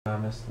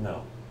Thomas,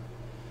 no.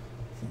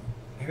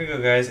 Here we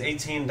go, guys.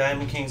 18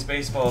 Diamond Kings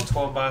Baseball,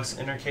 12 box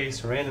inner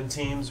case, random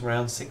teams,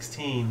 round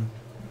 16.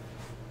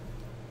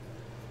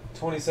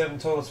 27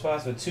 total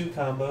spots with 2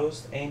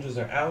 combos. Angels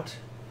are out.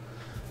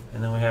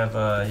 And then we have,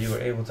 you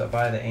were able to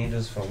buy the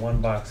Angels for 1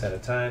 box at a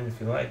time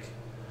if you like.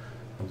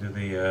 We'll do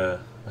the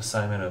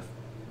assignment of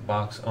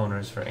box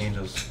owners for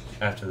Angels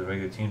after the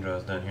regular team draw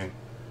is done here.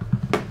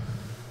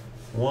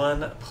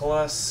 1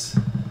 plus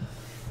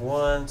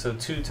 1, so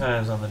 2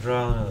 times on the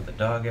draw limit with the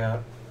dog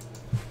out.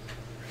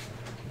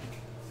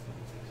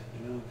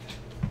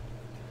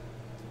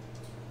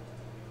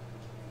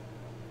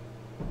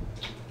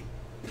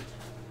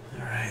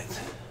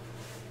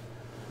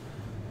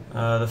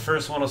 The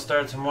first one will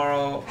start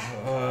tomorrow.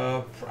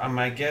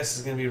 My guess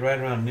is going to be right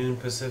around noon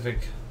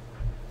Pacific,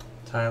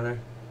 Tyler.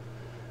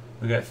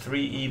 We got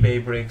 3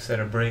 eBay breaks that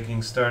are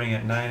breaking starting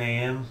at 9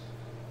 a.m.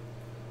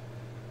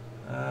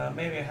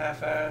 Maybe a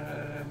half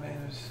hour,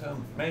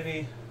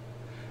 maybe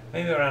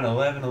around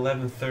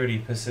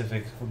 11:30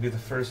 Pacific will be the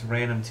first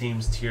random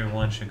teams tier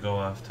 1 should go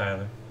off,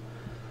 Tyler.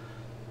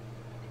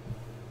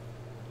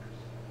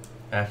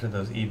 After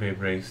those eBay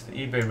breaks. The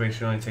eBay break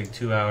should only take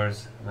 2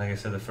 hours. Like I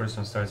said, the first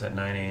one starts at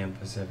 9 a.m.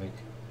 Pacific.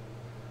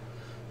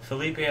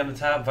 Felipe on the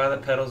top,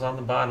 Violet Petals on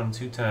the bottom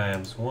 2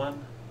 times.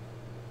 1,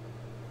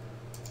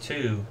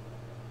 2.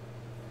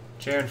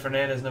 Jaron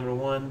Fernandez, number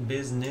 1.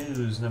 Biz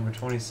News, number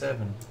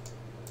 27.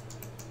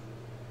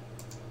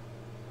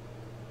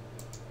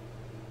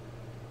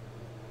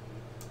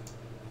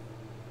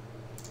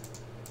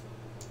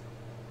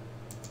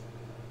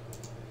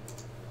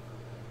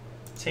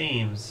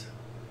 Teams.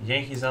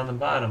 Yankees on the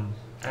bottom,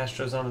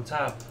 Astros on the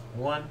top.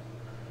 1.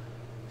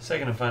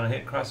 Second and final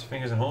hit. Cross your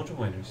fingers and hold your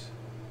winners.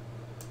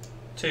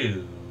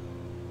 2.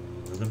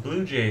 The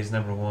Blue Jays,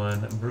 number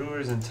 1.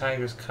 Brewers and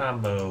Tigers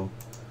combo,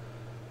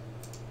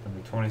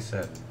 number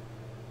 27.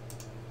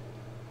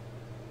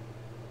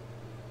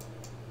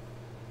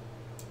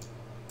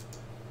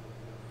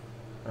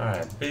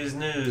 Alright, Biz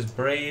News,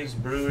 Braves,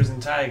 Brewers,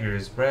 and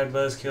Tigers. Brad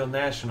Buzzkill,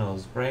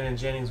 Nationals. Brandon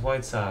Jennings,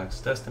 White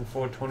Sox. Dustin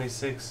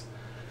 426,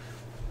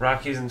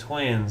 Rockies and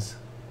Twins.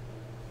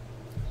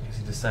 I guess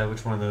you decide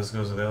which one of those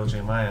goes with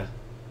LJ Maya.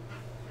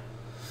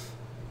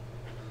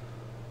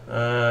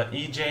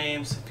 E.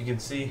 James, if you can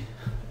see.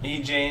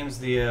 E. James,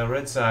 the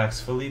Red Sox.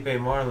 Felipe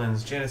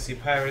Marlins. Genesee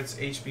Pirates.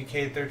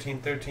 HBK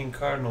 1313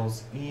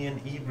 Cardinals. Ian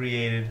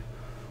Ebriated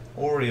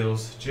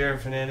Orioles.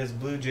 Jaron Fernandez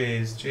Blue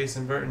Jays.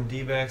 Jason Burton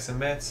D-backs and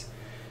Mets.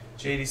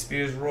 JD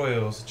Spears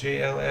Royals.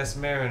 JLS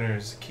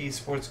Mariners. Key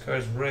Sports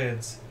Cars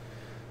Reds.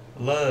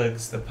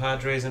 Lugs, the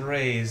Padres and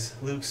Rays.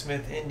 Luke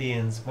Smith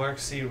Indians. Mark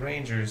C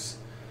Rangers.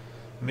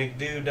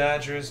 McDoo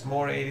Dodgers.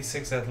 Moore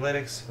 86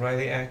 Athletics.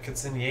 Riley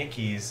Atkinson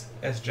Yankees.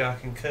 S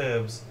Jock and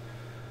Cubs.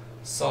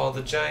 Saul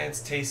the Giants.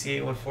 Tacey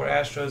 814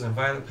 Astros, and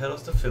Violet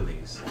Petals the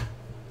Phillies.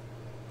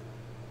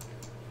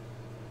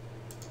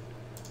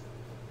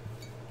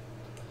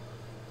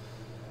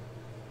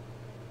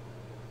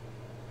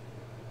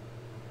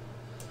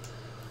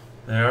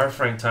 There are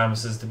Frank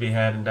Thomases to be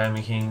had in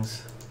Diamond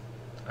Kings.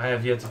 I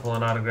have yet to pull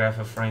an autograph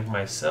of Frank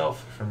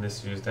myself from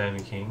this year's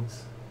Diamond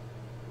Kings.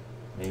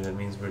 Maybe that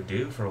means we're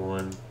due for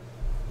one.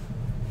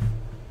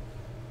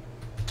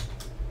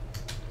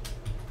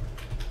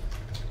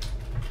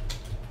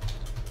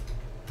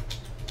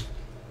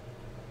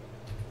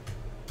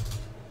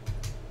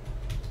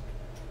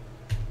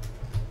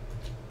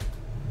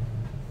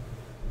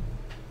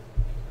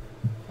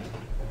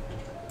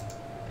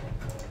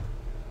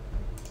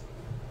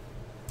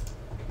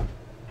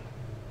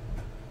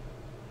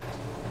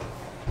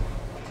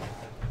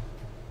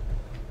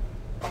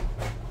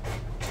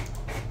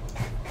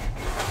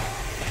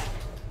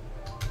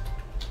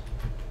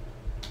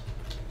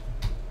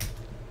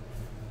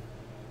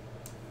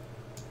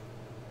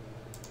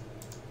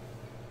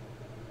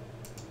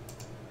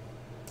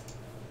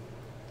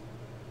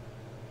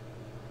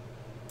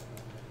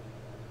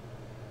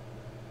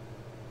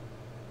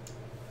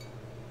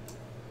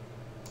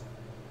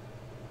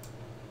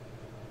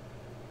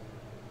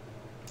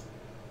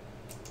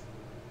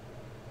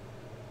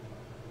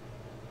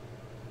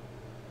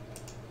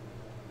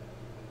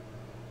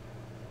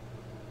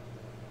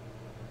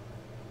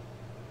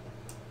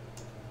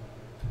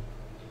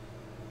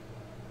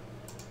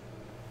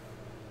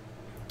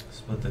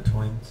 Split the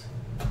Twins.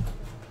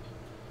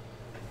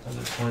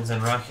 The Twins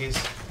and Rockies.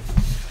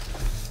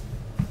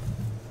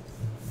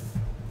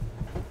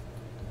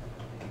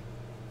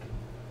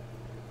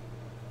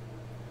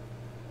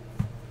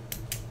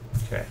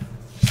 Okay.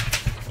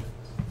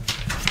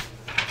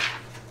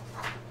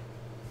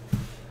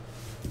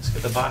 Let's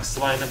get the box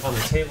lined up on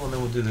the table, and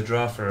then we'll do the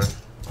draw for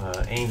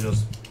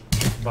Angels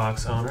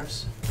box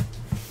owners.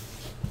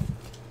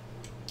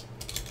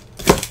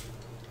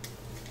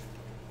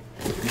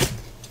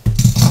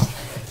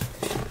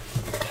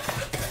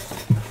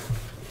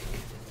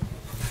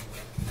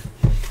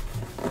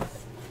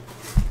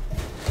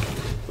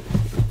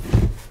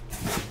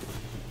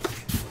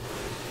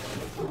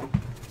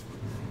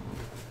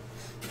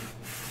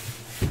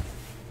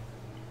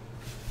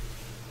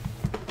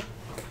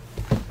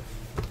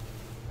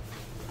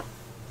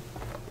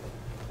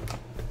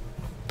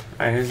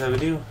 Alright, here's how we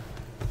do.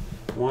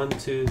 1,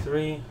 2,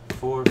 3,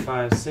 4,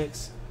 5,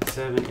 6,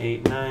 7,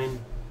 8, 9,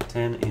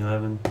 10,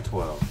 11,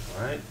 12.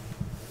 Alright?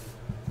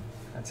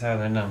 That's how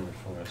they're numbered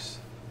for us.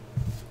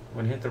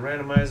 We're going to hit the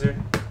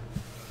randomizer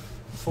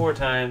 4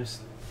 times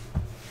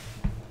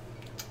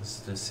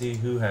to see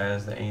who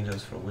has the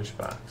Angels for which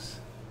box.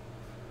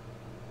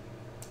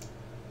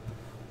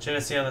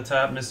 Genesee on the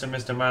top,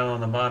 Mr. Milo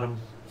on the bottom.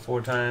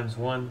 4 times.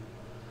 1,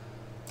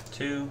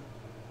 2,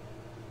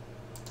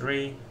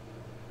 3,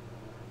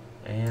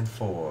 and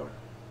 4.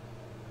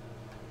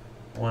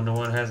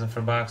 1-to-1 has him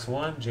for box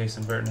 1.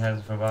 Jason Burton has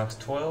him for box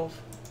 12.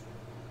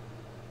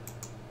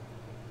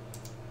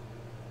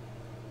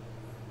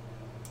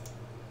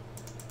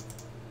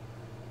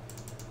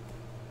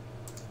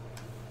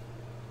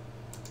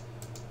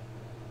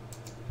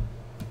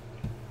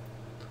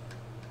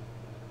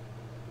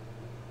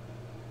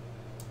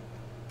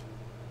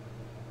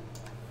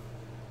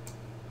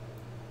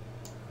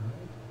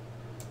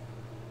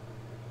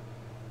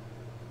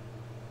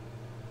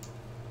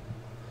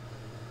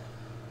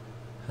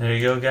 There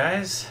you go,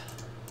 guys.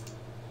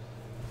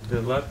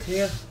 Good luck to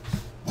you.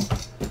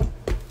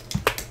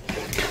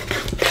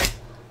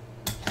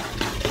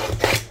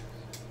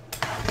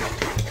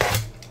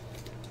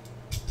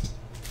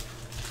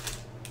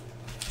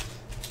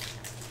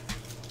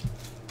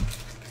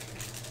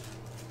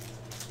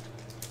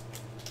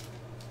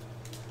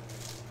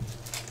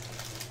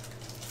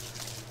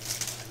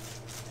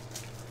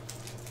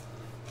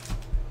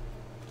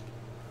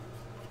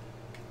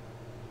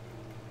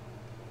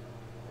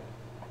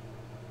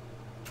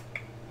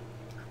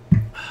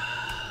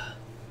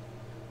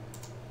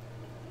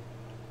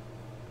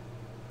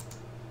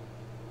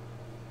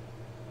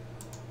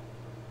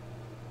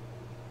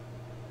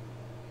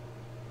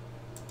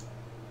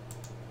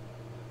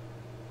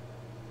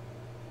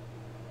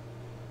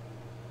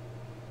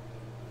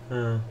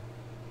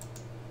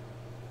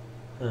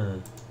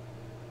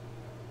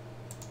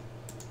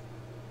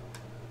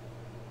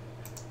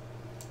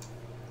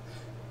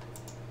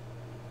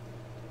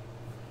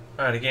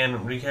 Alright, again,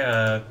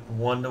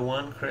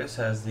 1-to-1. Chris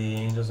has the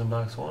Angels in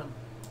box 1.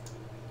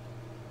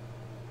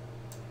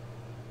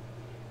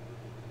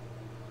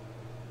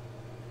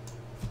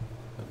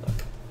 Good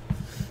luck.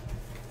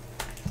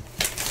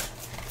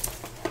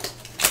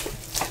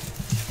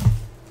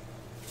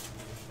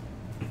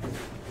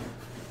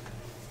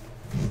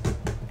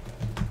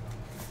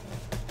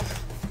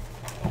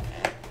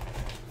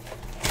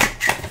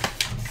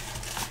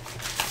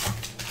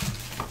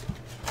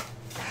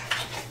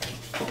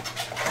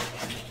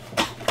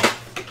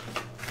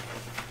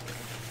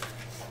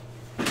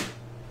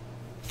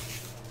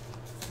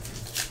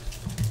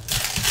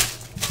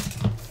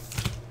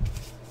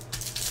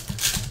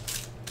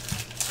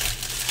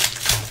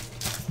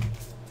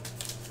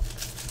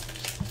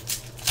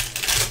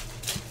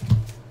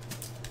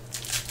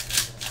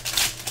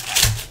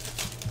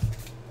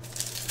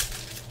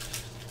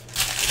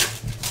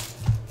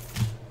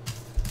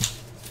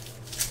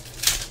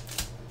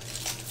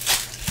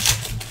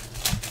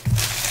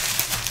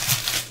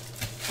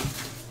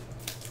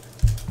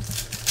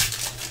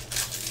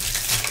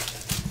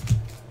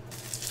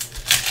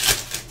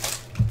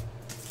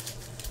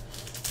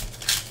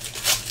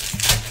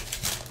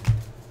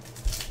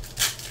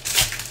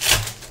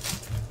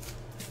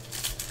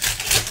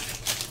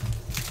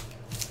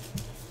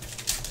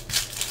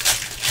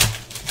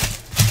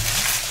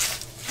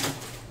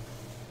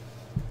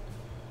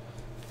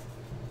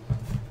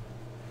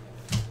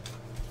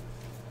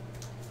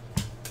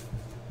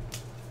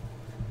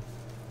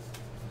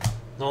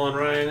 Nolan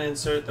Ryan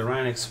insert, the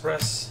Ryan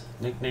Express,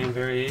 nickname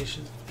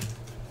variation.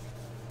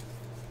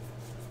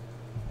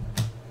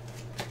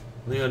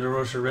 Leo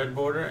DeRocha red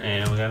border,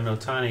 and we got an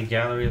Ohtani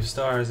Gallery of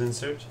Stars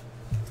insert.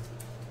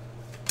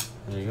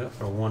 There you go,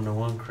 for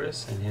 1-to-1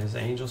 Chris and his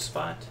Angel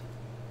spot.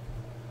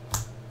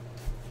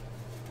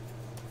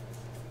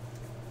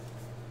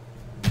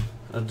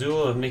 A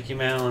duel of Mickey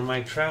Mantle and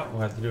Mike Trout.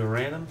 We'll have to do a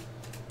random.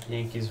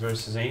 Yankees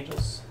versus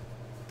Angels.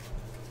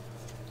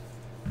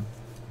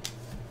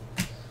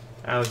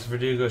 Alex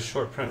Verdugo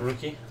short print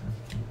rookie,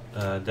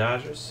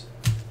 Dodgers.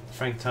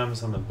 Frank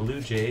Thomas on the Blue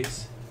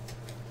Jays.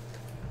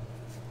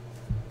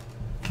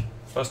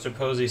 Buster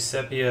Posey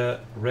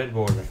sepia red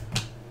border,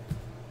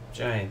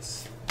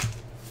 Giants.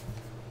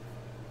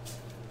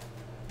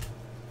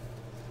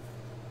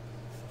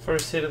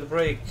 First hit of the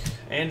break,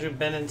 Andrew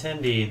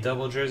Benintendi,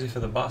 double jersey for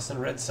the Boston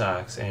Red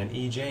Sox, and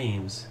E.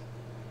 James.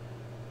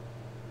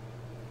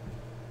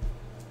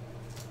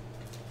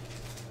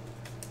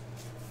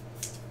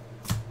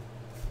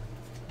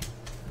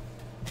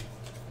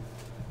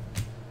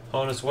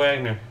 Honus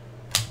Wagner,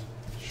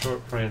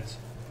 short print.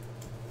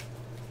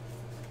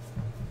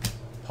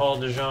 Paul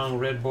DeJong,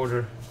 red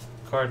border,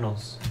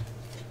 Cardinals.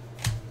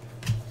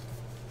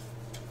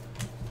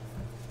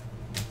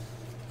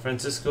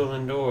 Francisco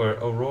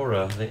Lindor,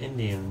 Aurora, the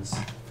Indians.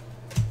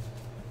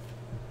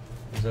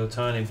 There's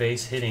Ohtani,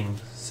 base hitting,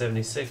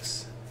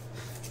 76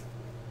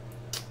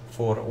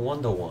 for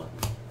 1-to-1.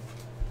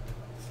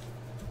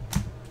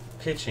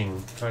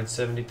 Pitching, card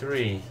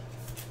 73.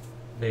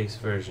 base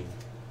version.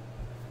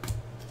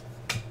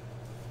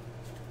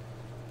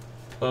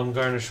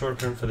 Bumgarner short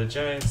print for the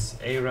Giants.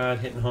 A-Rod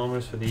hitting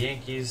homers for the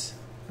Yankees.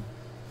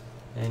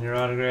 And your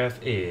autograph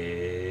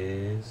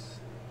is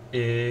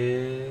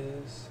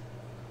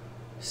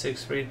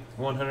 6'3",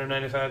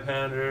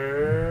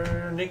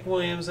 195-pounder Nick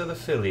Williams of the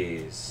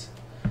Phillies.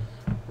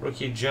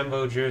 Rookie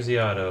jumbo jersey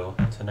auto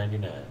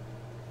 /99.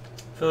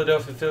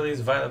 Philadelphia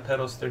Phillies, Violet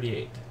Petals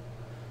 38.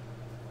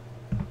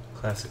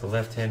 Classic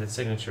left-handed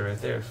signature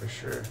right there for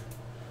sure.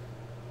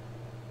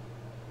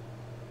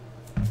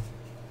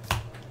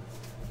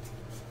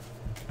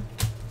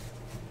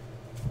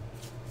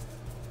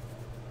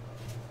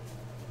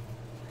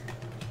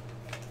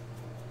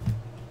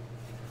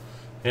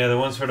 Yeah, the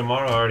ones for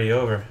tomorrow are already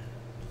over,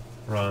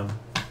 Ron.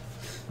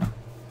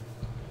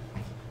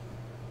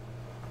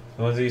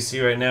 The ones that you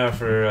see right now are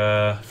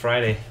for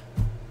Friday.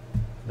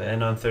 The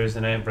end on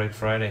Thursday night, break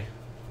Friday.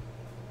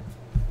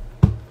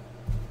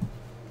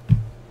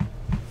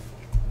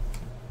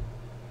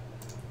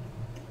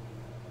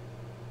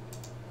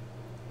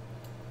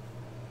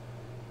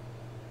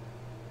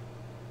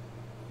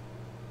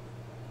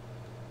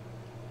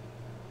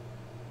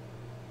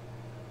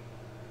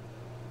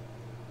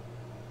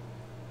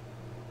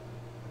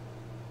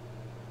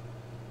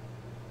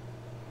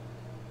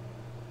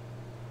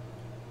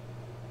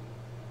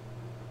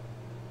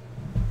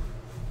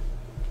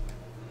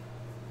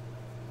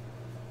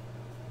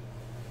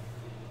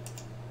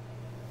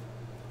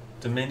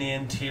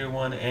 Dominion, Tier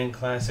 1, and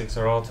Classics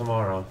are all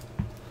tomorrow.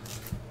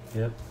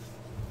 Yep.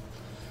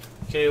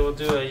 Okay, we'll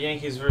do a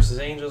Yankees versus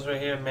Angels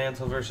right here.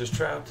 Mantle versus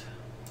Trout.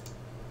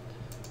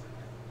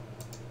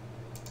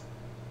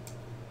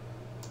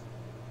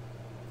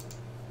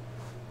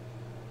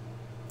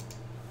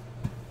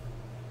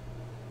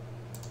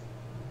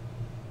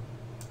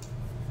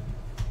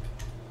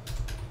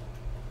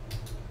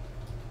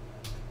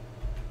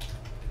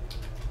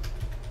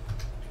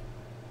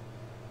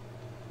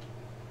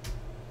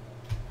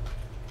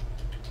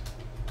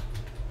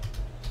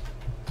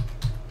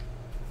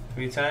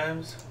 Three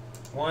times.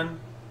 1,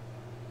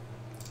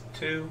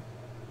 2,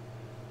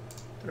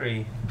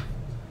 3.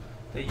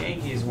 The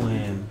Yankees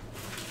win.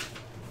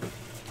 I'm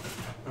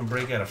gonna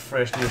break out a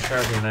fresh new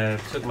Sharpie, and I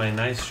took my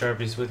nice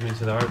Sharpies with me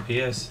to the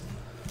RPS,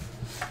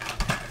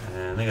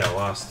 and they got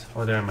lost.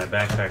 Or they're in my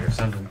backpack or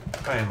something.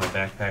 Probably in my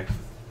backpack.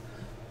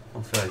 I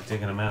don't feel like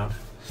digging them out.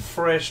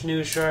 Fresh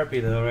new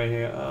Sharpie though, right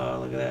here.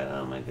 Oh, look at that.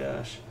 Oh my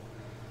gosh.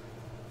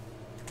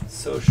 It's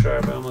so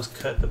sharp, I almost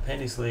cut the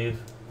penny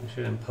sleeve. I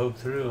shouldn't poke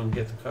through and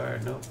get the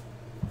card. Nope.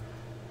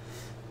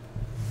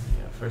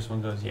 Yeah, first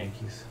one goes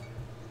Yankees.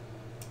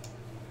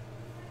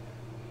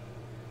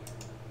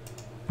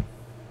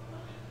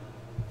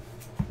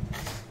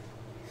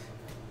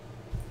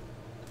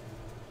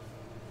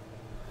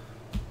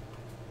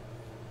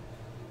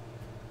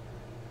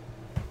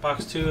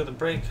 Box 2 of the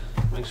break.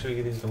 Make sure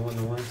you get these to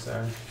 1-to-1.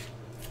 Sorry.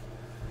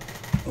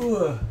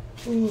 Ooh,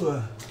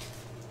 ooh.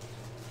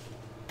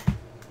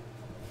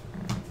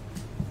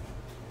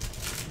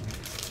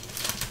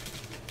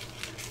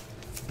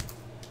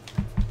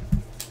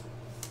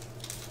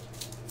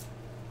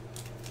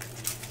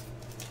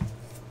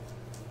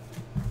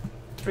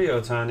 Three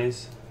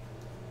Otanis,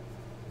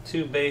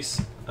 two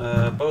base,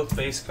 both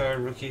base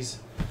card rookies,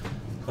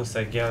 plus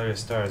that Gallery of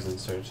Stars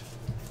insert.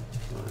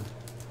 Come on,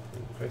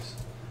 Chris.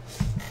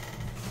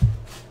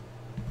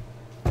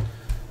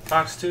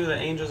 Box 2, the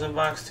Angels in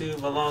box 2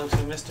 belong to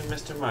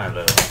Mr.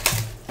 Milo.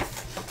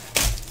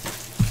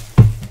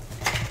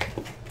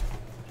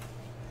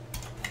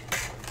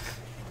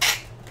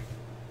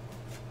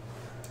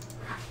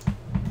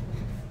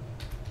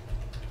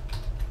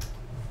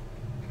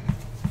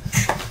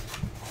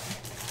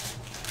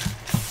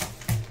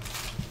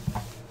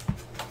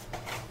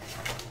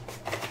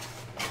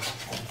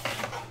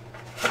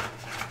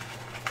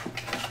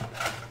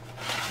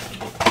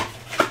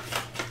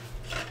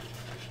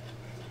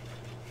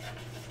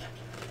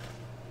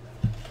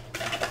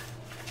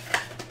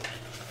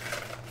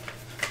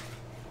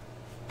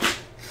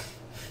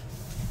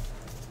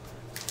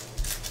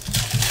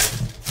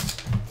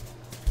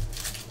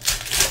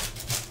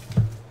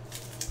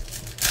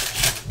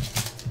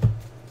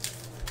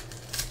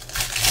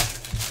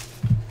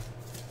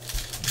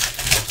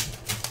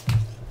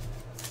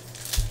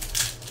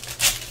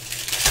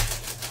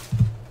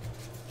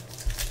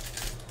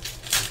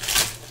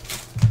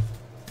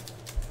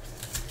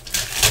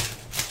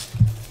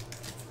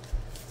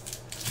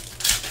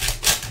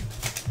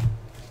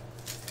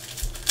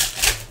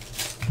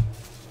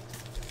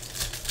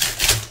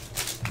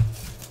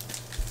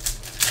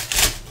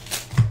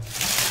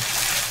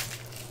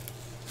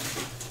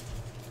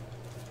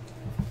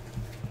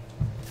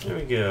 There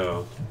we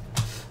go.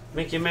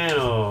 Mickey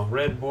Mantle,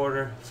 red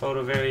border,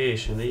 photo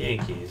variation, the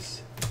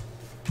Yankees.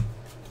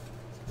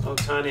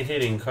 Ohtani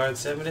hitting, card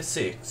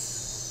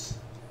 76.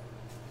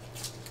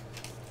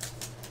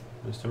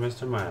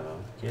 Mr.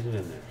 Milo, get it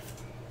in there.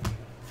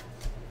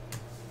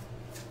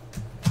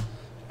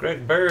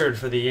 Greg Bird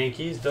for the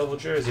Yankees, double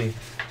jersey.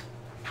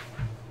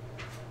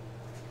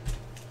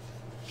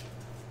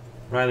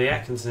 Riley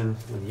Atkinson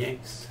with the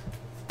Yanks.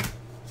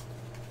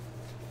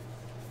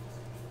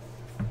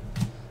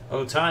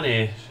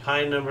 Ohtani,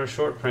 high number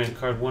short print,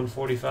 card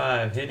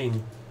 145,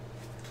 hitting.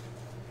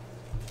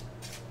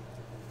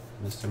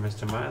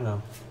 Mr.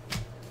 Milo.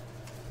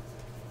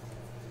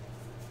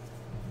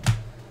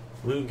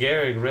 Lou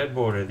Gehrig, red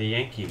border, the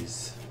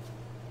Yankees.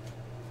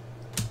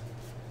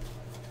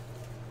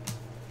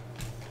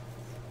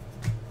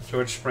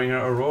 George Springer,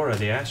 Aurora,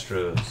 the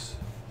Astros.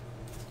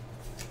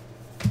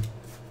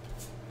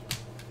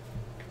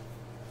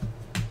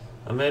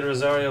 Ahmed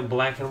Rosario,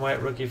 black and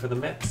white rookie for the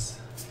Mets.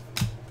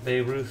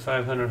 Babe Ruth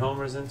 500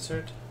 homers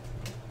insert.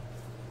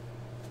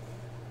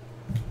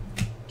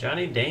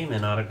 Johnny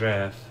Damon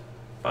autograph.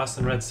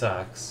 Boston Red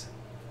Sox.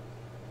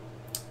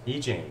 E.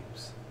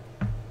 James.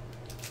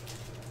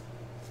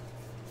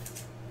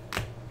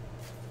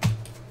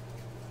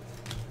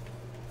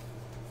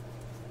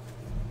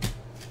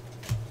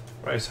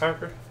 Bryce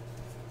Harper.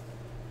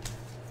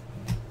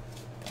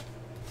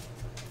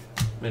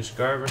 Mitch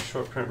Garver,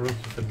 short print rookie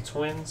for the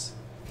Twins.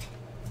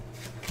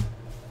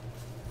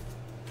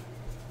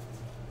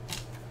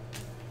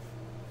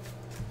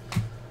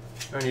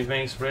 Ernie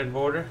Banks, red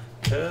border,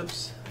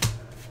 Cubs.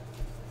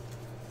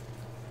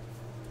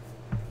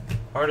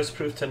 Artist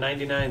proof to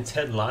 99,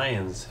 Ted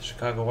Lyons,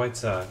 Chicago White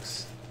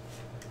Sox.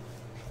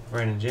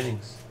 Brandon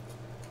Jennings.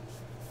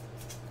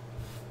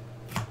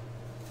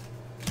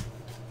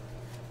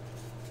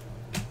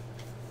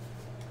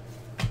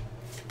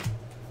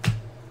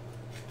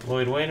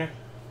 Lloyd Wayner,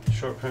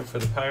 short print for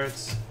the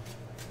Pirates.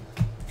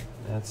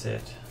 That's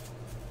it.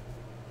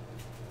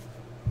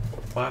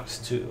 Box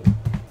 2.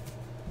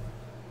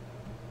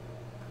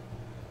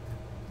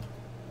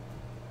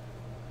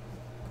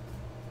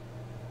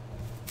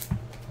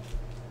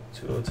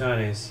 Two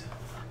Ohtanis.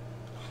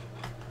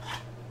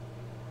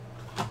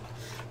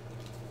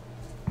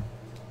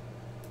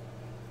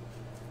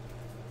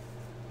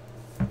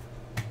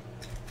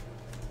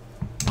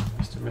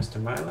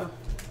 Mr. Milo.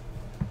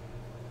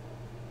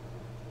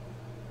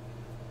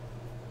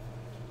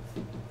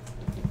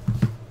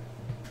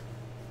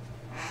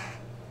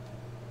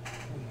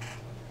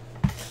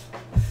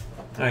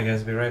 Alright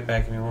guys, be right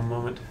back. Give me one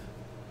moment.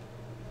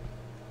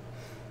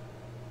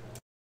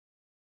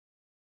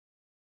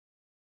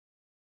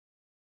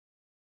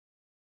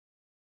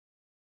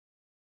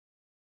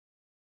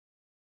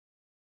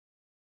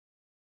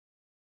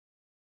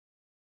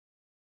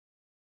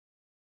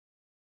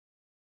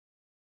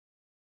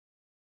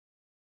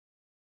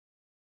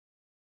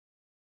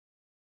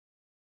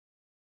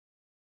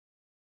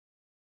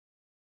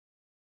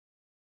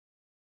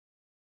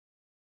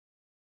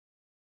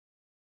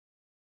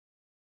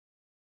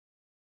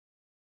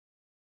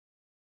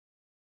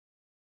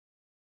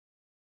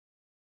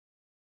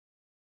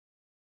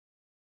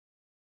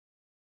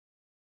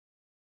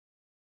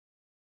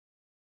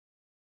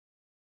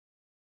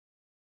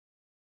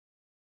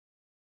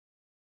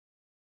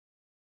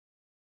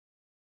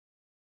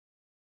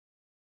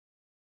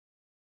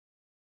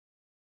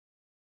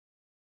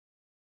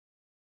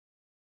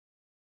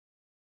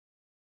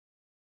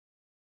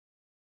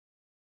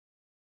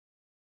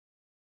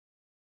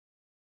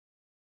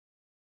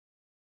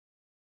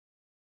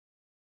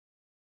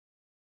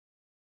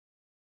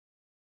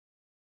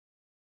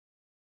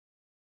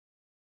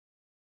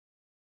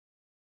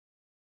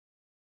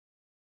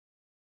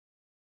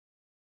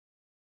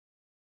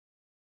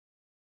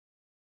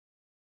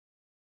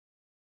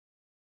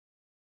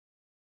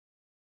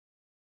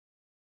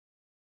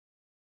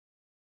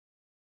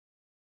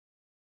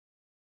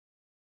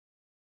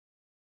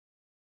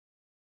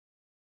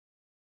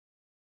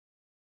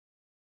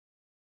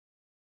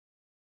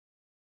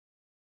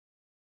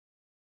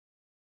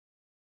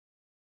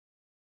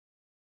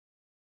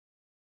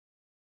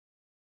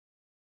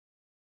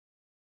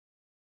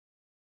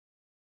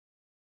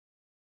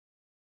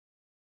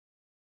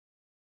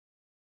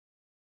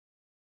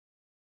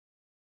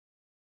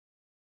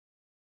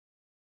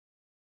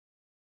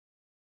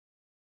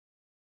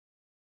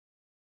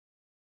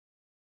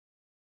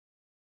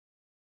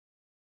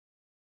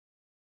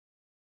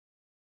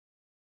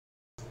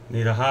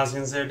 Need a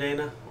Hoskins there,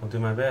 Dana? I'll do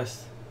my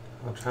best.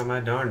 I'll try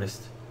my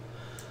darndest.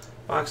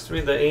 Box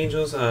 3, the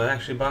Angels.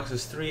 Actually,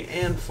 boxes 3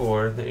 and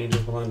 4, the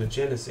Angels belong to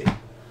Genesee.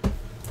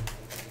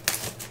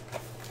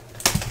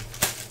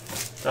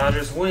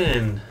 Dodgers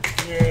win.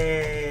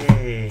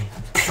 Yay!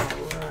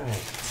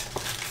 Alright.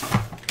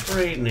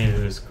 Great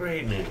news,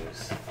 great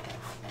news.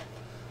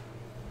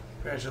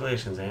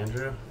 Congratulations,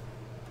 Andrew.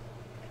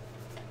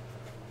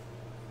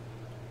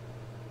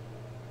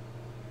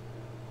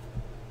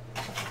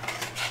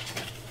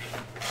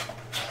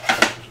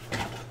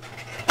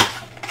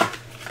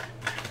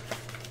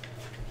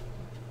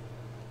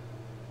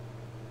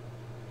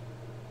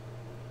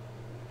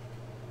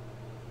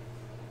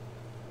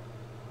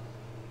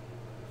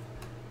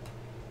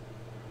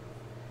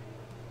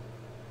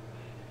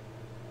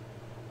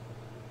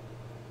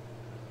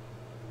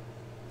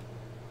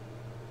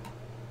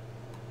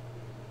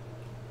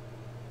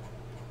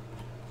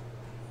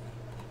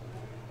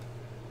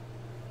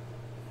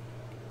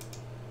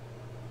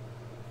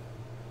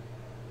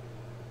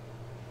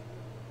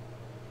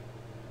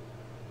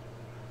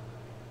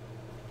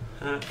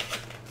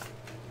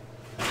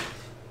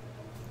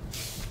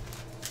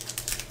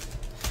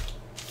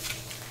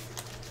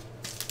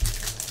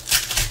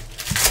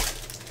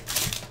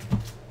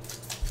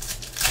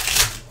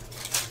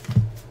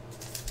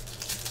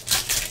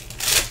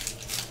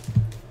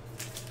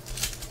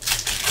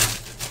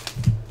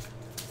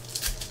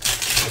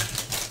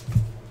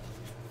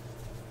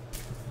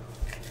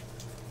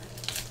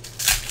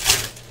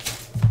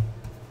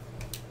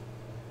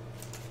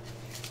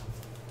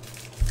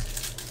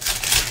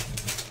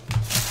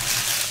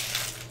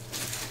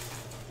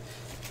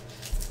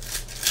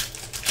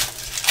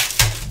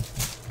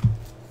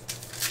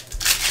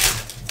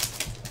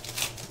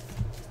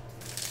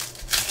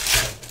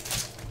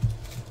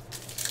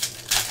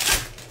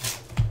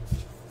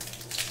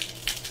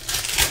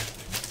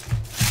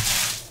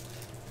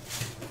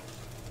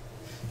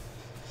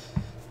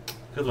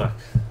 Good luck.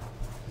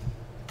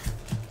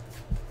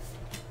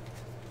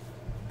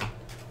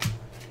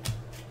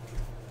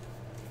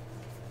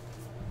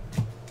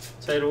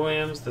 Ted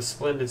Williams, the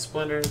Splendid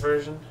Splendor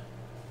version.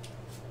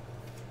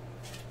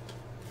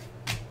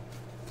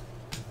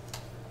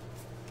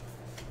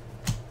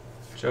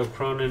 Joe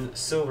Cronin,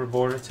 silver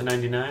border to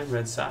 99,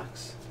 Red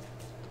Sox.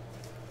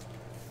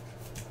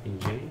 E.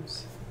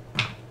 James.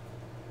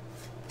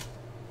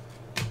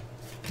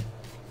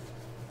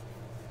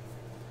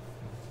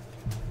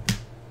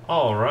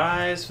 All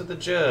rise for the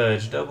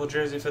judge. Double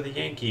jersey for the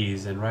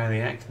Yankees and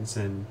Riley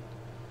Atkinson.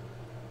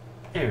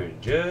 Aaron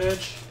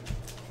Judge.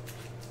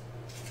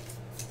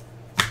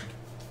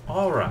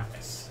 All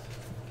rise.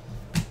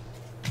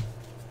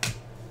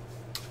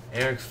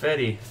 Eric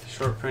Fetty,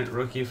 short print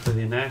rookie for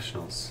the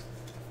Nationals.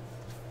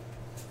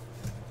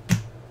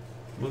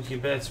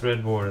 Mookie Betts,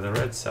 red border, the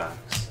Red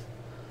Sox.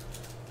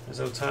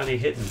 There's Ohtani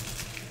hitting.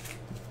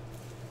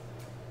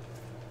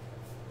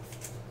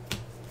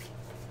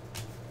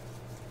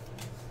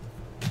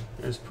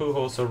 There's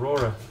Pujols,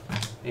 Aurora,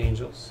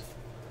 Angels.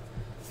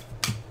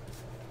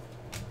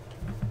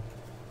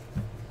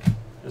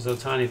 There's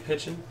Ohtani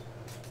pitching.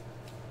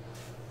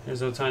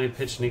 There's Ohtani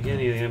pitching again.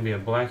 Either going to be a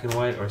black and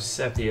white or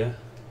sepia.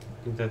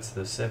 I think that's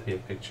the sepia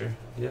picture.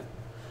 Yep.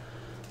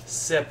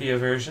 Sepia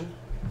version.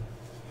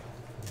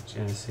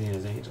 Genesee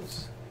has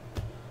Angels.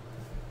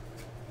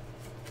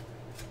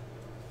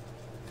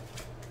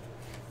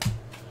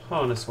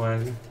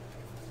 Honuswagner.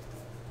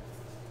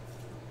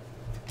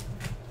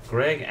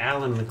 Greg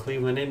Allen, the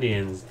Cleveland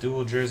Indians,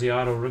 dual jersey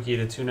auto rookie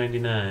to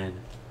 299.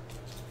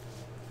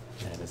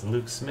 That is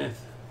Luke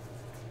Smith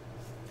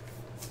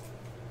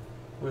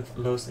with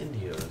Los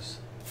Indios.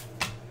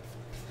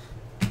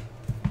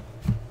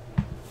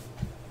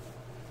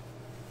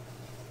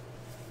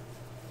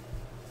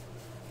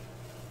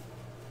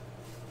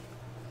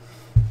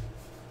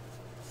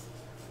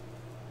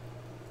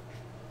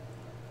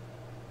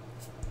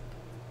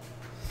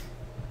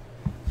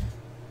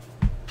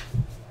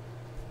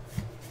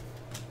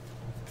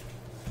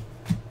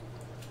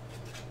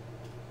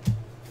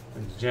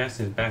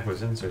 Jackson's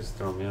backwards inserts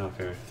throwing me off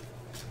here.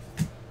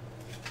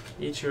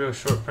 Ichiro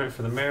short print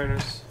for the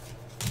Mariners.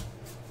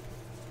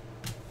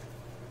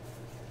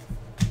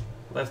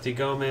 Lefty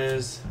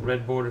Gomez,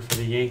 red border for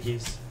the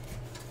Yankees.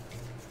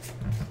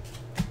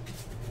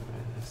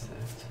 That's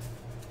that.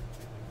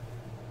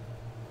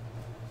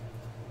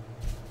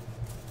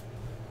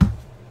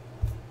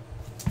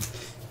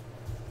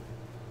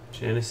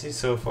 Genesee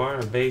so far,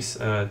 a base,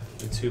 the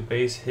two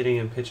base hitting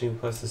and pitching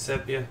plus the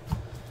sepia.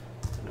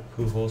 And a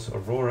Pujols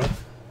Aurora.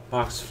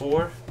 Box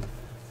 4.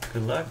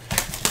 Good luck.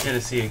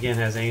 Tennessee again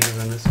has Angels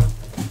on this one.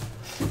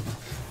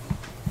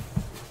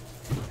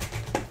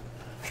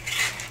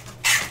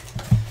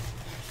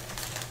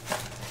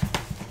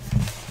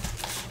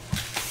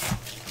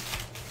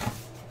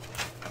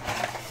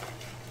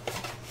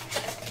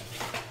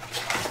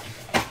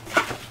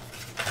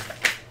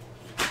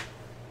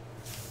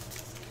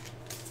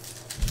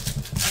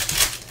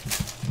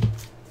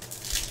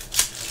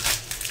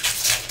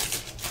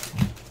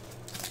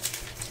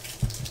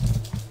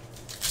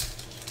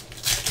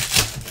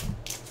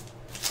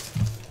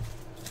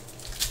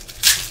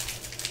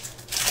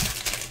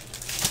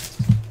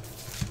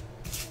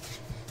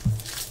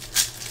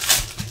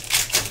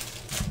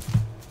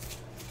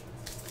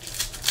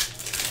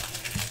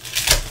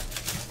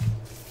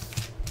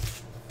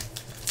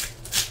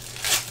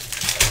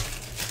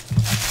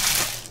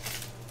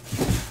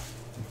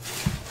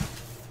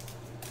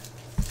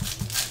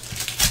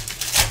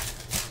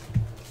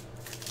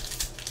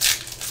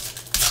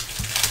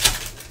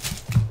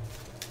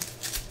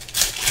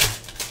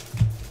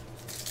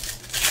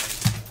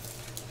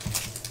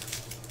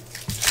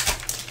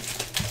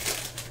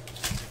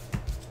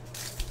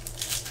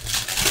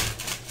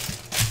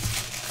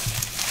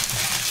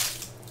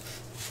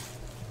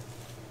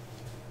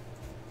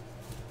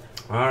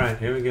 Alright,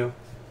 here we go.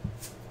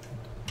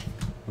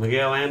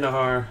 Miguel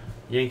Andujar,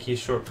 Yankees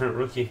short print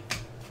rookie.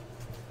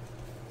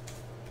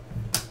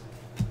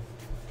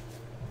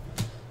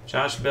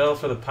 Josh Bell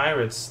for the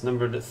Pirates,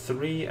 numbered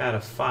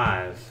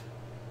 3/5.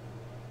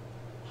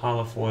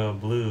 Holofoil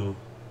blue.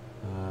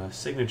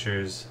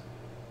 Signatures,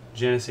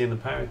 Genesee and the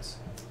Pirates.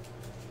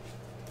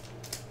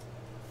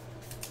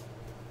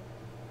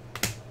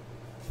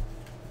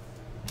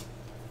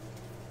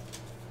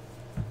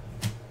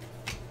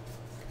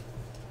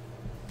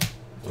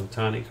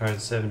 Ohtani, card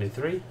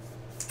 73.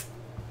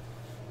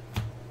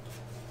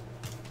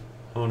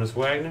 Honus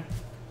Wagner,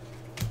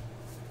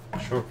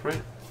 short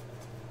print.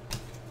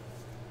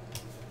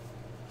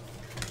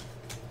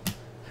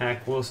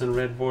 Hack Wilson,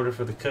 red border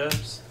for the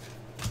Cubs.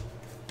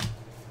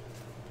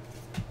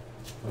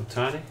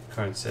 Ohtani,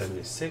 card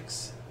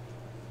 76.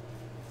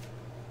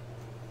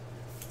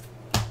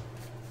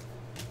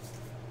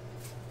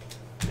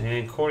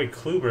 And Corey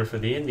Kluber for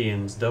the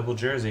Indians, double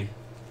jersey.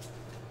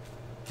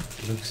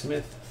 Luke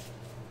Smith.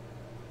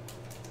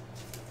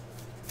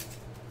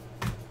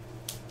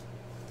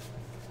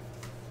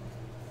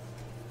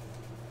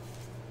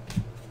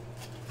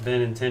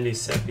 Benintendi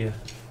sepia.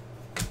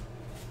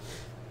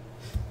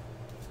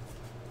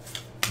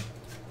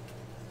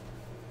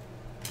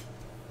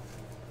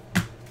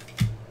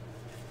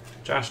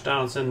 Josh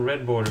Donaldson,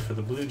 red border for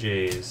the Blue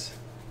Jays.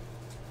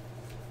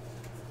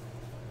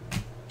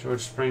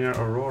 George Springer,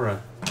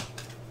 Aurora.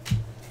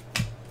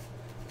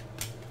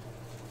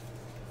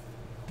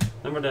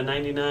 Number to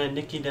 99,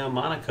 Nicky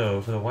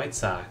Delmonico for the White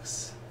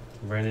Sox.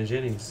 Brandon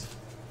Jennings.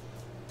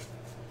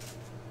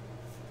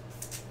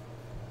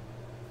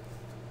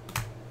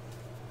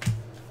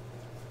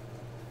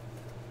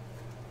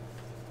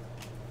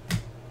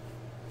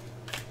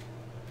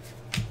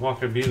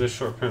 Walker Buehler,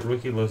 short print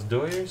rookie, Los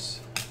Doyers.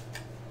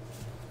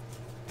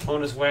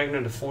 Honus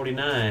Wagner to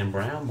 49,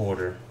 brown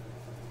border.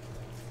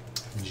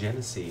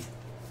 Genesee.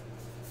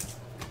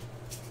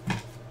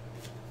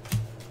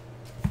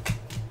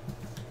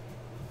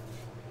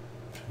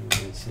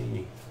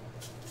 Genesee.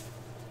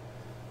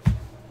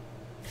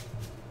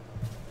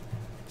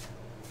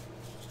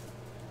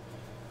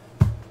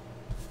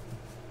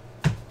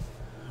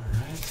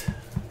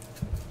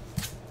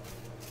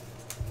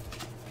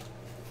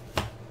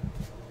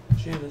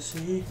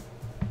 Genesee.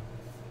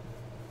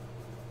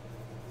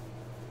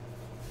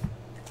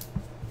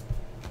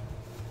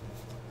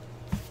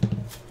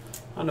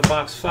 On to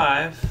box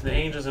 5, the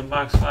Angels in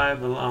box 5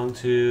 belong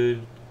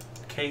to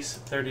case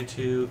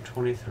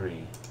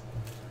 3223.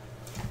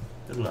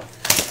 Good luck.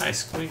 Hi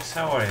Squeaks,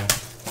 how are you?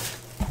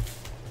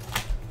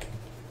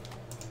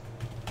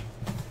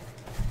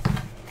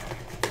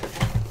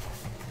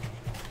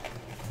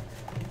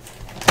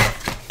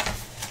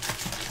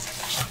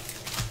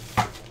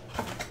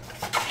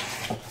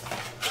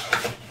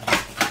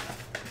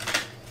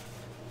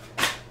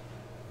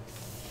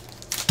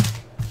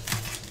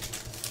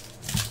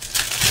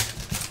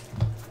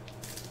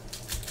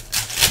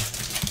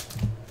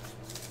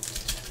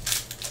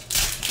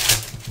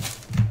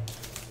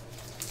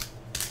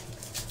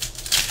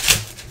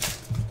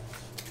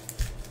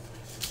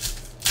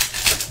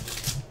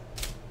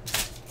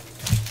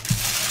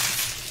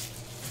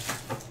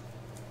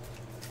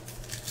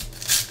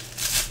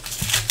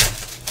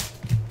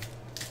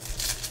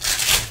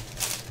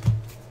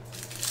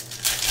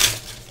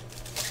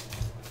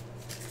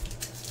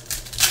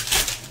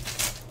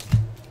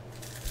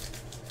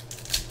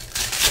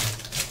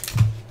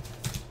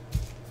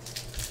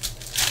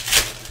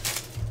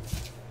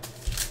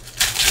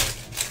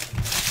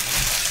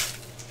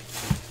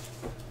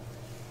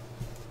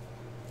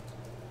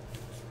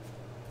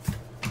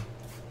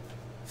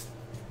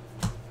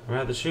 We're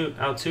at the shoot.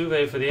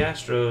 Altuve for the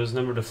Astros,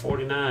 number to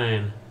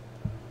 49.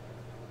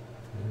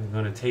 We're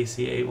going to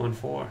Tacey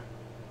 814.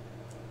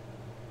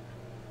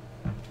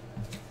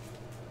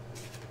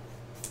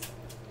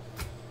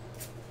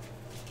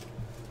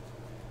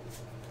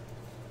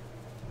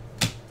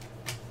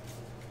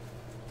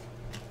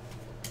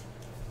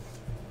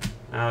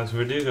 Alex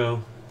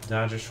Verdugo,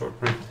 Dodgers short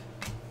print.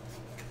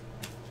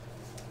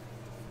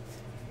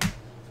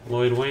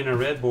 Lloyd Wayner,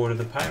 red border,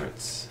 the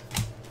Pirates.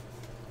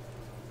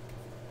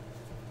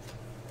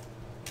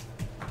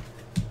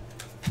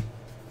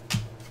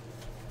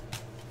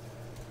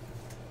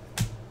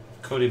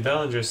 Cody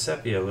Bellinger,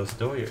 sepia, Los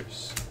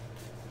Doyers.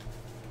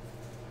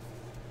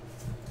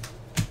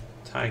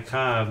 Ty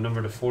Cobb,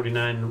 number to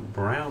 49,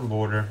 brown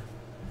border,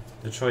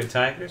 Detroit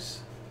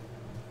Tigers.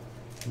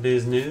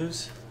 Biz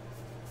News,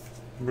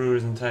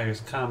 Brewers and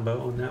Tigers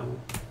combo on that one.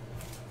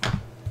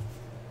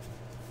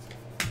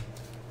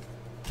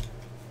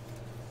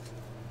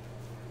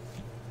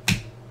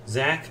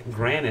 Zach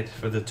Granite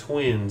for the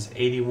Twins,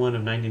 81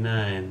 of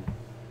 99.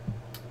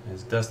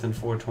 As Dustin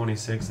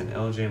 426 and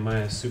LJ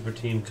Maya Super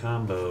Team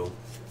combo.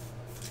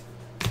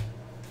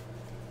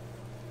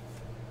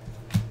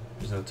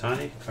 There's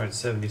Ohtani, card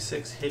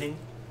 76, hitting.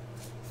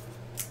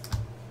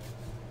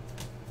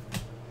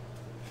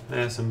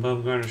 Madison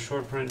Bumgarner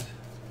short print.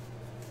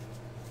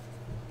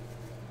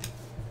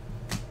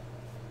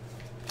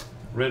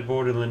 Red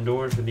border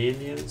Lindor for the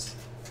Indians.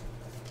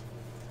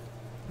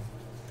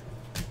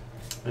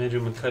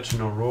 Andrew McCutchen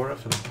Aurora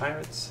for the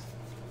Pirates.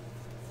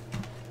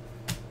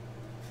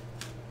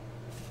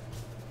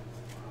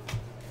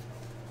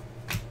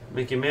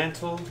 Mickey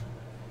Mantle,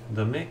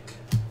 the Mick.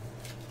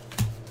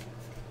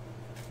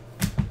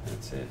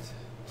 That's it.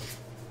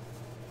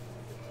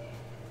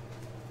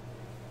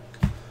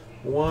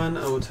 One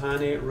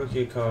Ohtani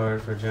rookie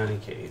card for Johnny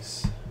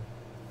Case.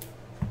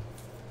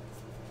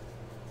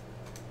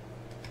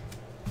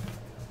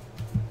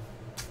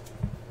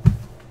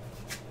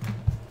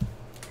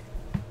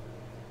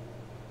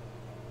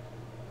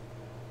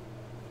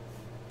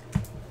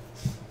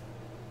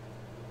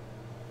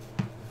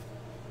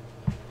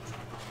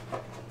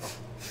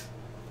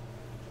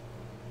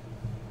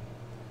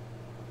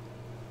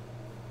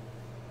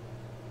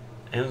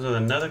 Ends with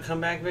another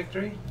comeback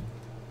victory.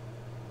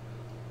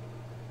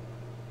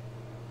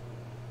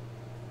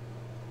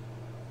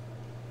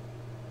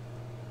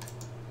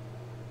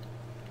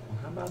 Well,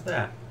 how about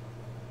that?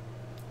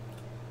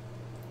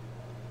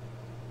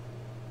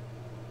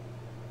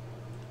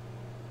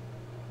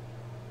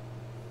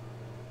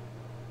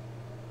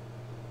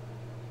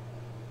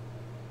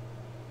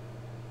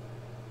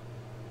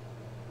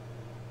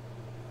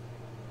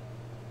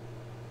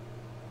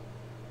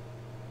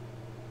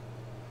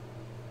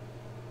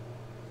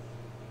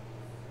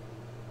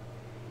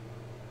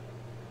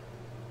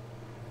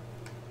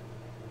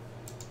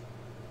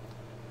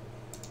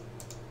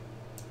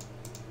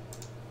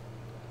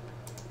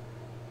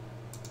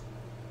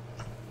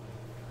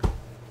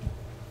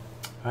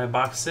 All right,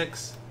 box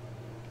 6.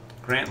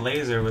 Grant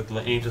Laser with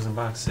the Angels in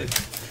box 6.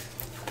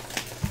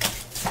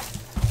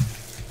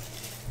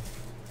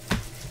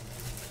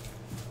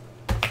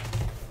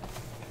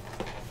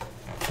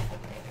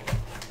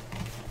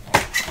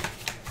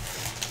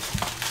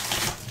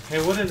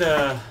 Hey, what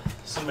did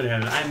somebody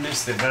had it? I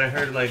missed it, but I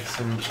heard like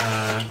some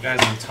guys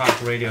on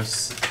talk radio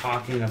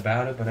talking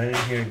about it, but I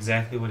didn't hear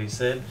exactly what he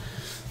said.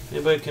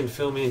 Anybody can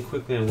fill me in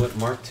quickly on what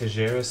Mark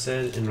Teixeira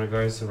said in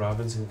regards to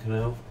Robinson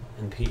Cano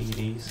and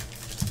PEDs?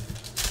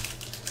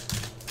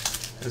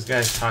 This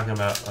guy's talking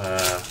about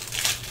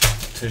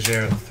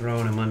Teixeira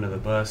throwing him under the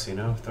bus, you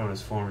know, throwing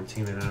his former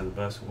teammate under the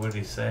bus. What did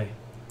he say?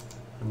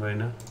 Anybody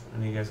know?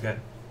 Any of you guys got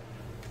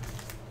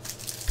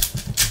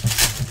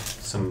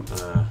some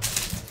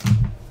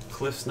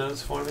Cliff's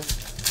notes for me?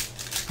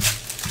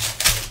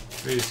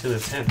 Read it to the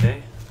 10th,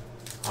 eh?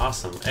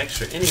 Awesome.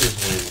 Extra innings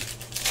win.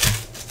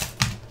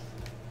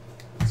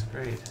 That's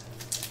great.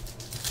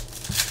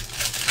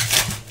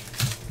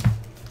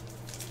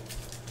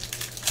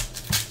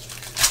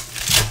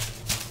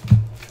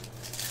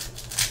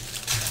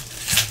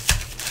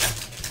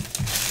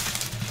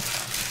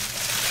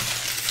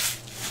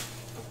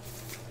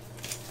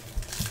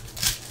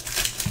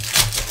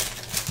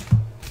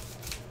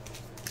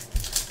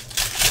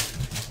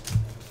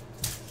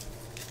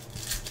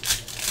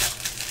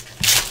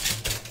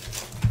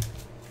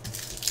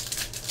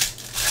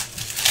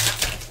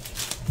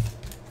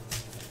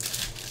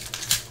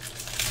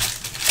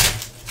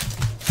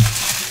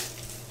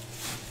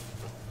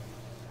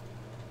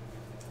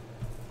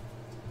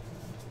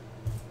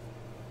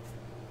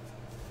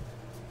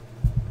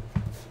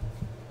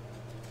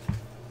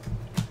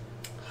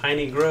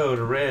 Heine Grow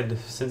to red,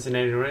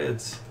 Cincinnati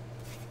Reds.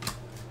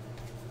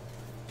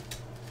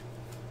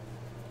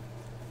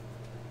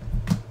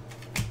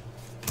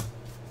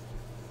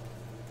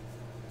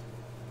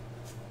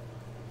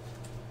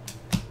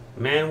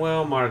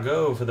 Manuel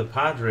Margot for the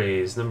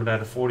Padres, numbered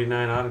out of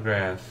 49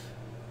 autograph.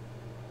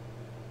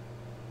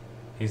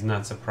 He's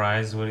not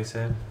surprised, what he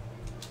said.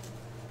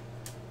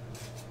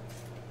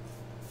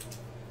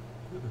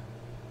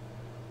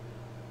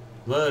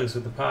 Lugs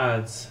with the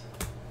Pods.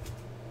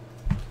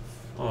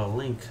 Oh, a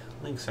link.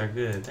 Links are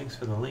good. Thanks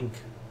for the link.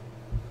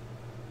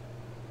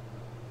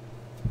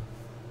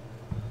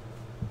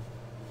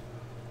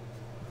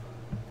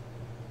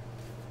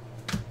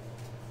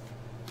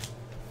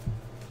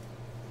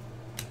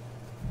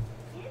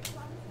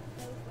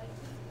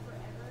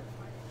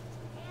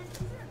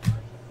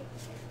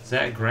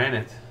 Zach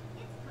Granite.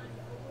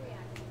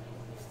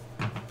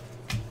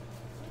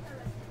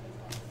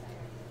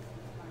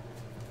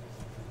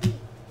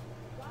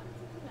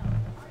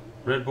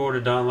 Red border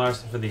Don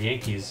Larson for the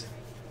Yankees.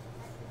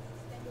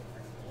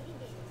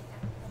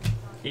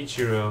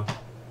 Ichiro.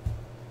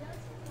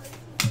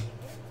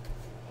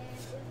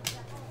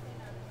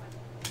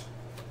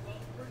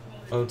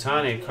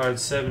 Otani, card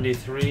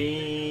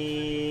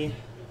 73.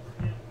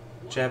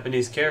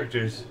 Japanese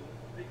characters.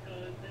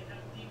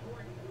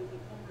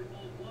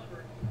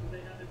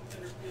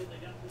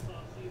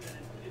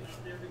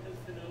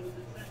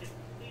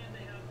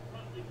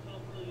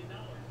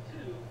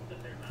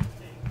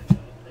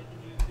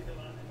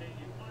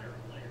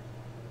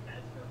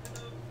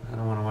 I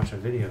don't want to watch a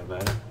video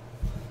about it.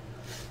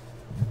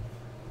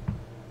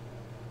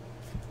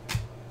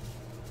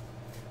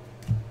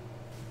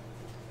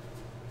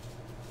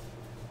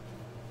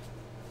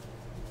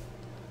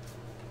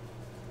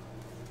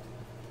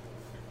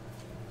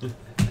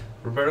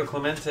 Roberto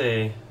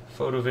Clemente,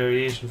 photo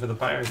variation for the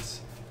Pirates.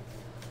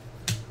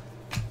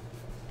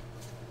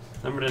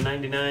 Number to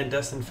 99,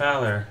 Dustin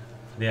Fowler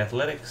for the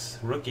Athletics,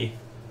 rookie,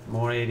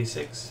 more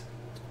 86.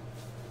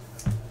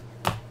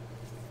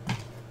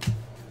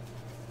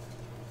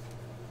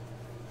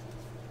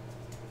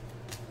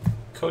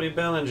 Cody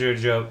Bellinger,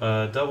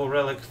 double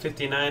relic,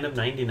 59 of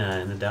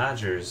 99, the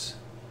Dodgers.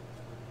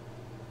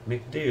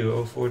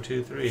 McDew,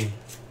 0423.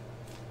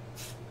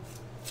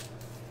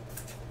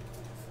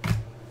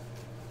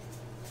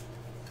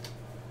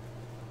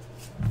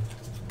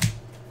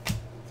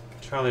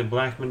 Charlie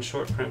Blackmon,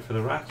 short print for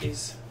the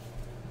Rockies.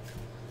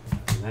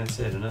 And that's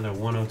it, another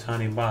one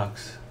Otani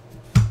box.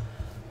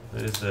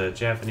 That is the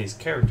Japanese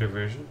character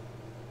version.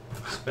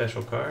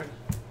 Special card,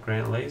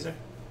 Grant Laser.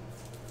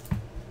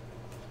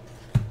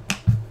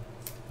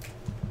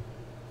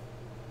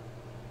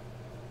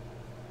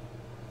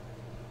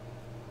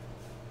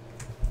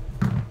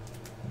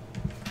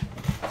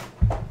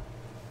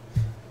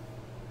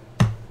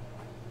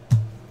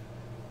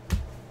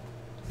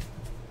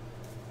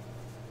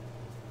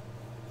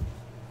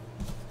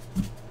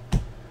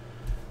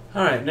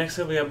 Alright, next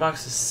up we got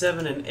boxes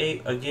 7 and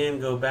 8. Again,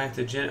 go back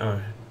to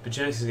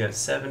Genesis got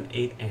 7,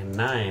 8, and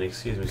 9.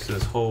 Excuse me. So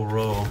this whole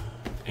row,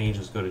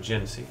 Angels go to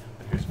Genesis.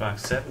 Here's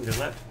box 7. Good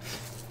luck.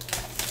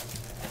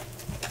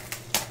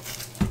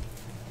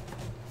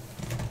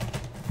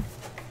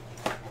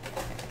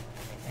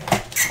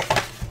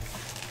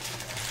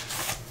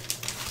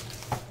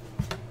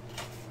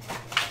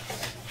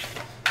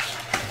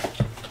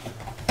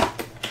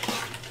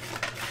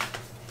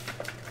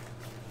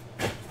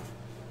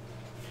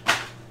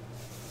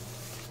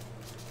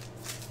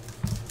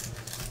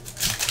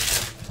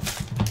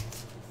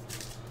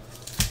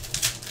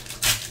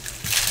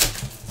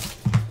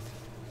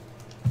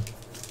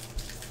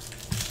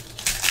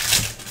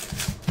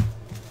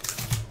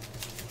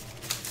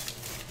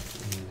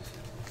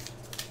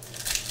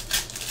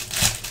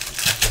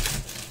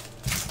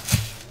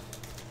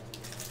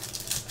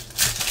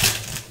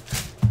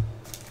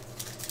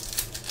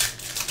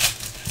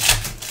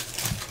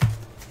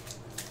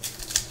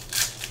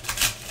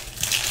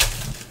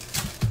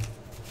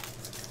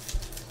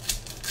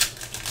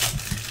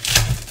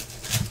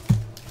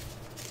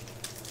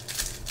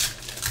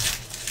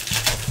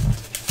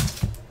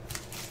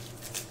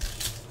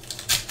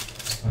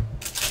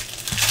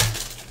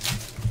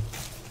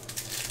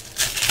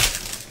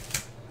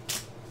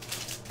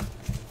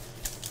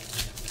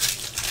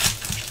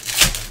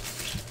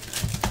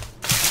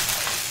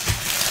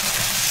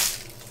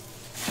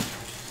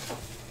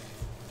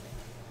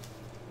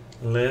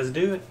 Let's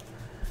do it.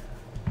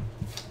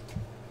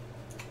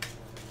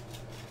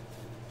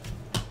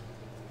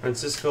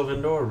 Francisco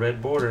Lindor,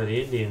 red border,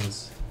 the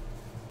Indians.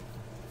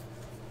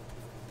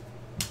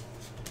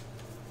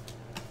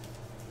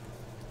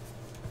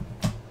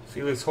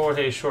 Felix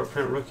Jorge, short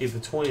print rookie, the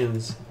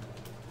Twins.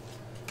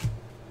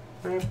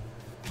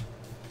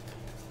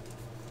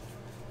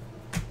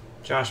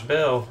 Josh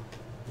Bell,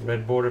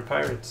 red border,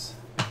 Pirates.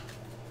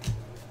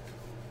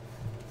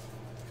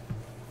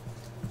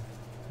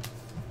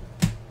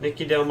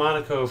 Nicky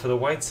Delmonico for the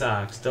White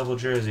Sox, double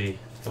jersey,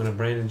 going to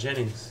Brandon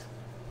Jennings.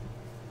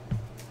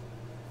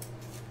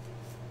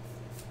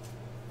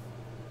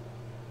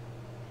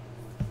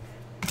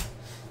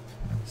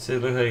 So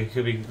it looked like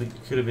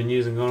it could have been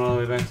used and going all the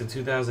way back to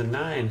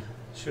 2009.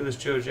 Shoeless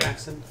Joe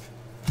Jackson.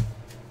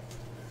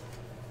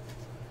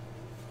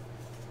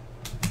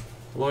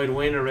 Lloyd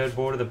Wayner, red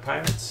border, the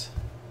Pirates.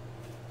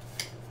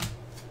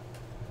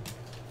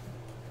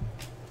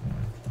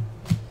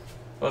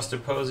 Buster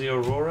Posey,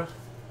 Aurora.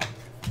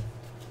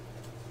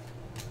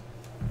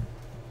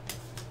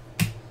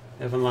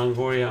 Evan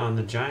Longoria on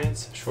the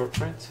Giants, short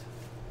print.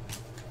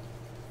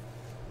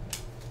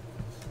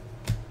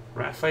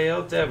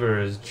 Rafael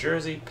Devers,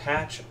 jersey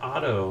patch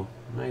auto.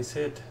 Nice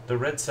hit. The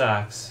Red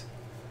Sox.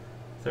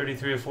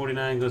 33 of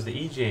 49 goes to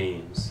E.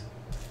 James.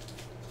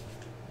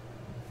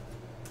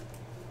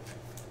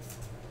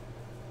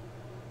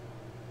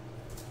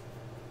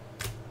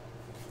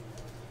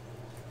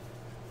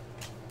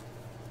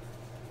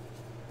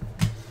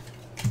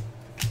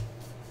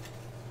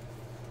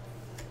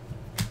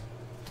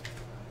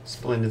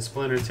 Splendid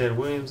Splinter, Ted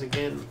Williams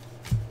again.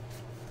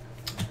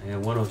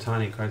 And one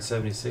Ohtani, card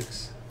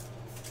 76.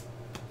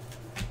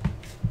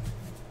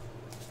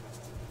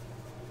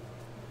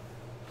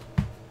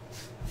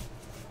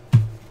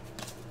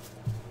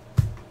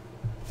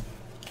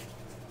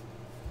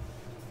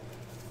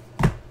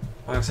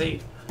 Box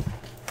 8.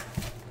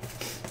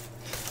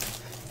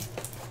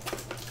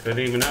 Couldn't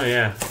even know,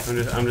 yeah.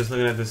 I'm just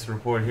looking at this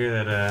report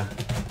here that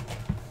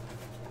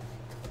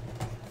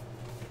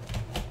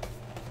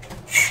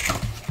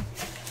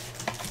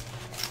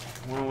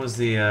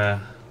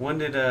when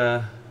did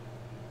the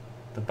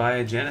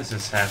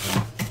biogenesis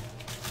happen?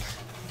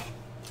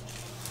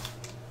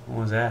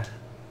 When was that?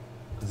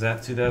 Was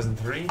that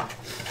 2003?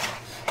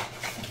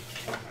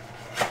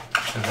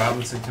 And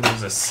Robinson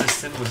Canu's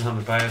assistant was on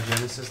the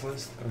biogenesis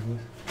list?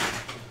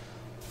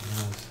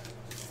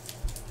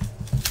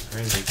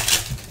 Crazy.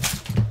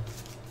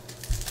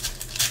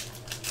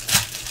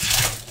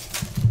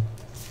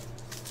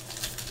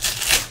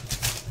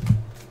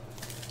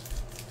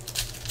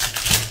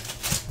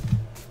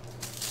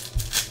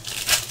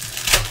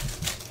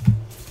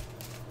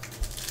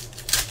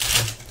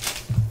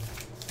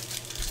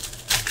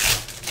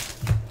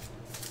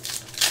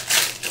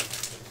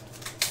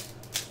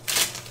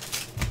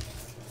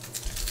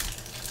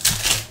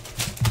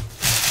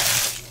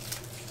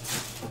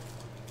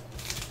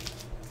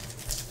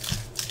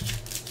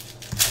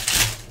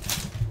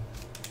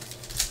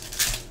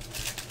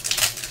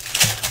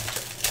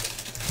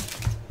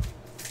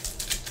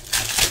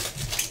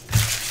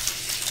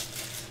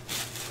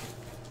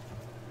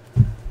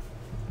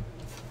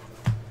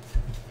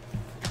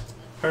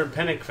 Herb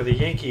Pennock for the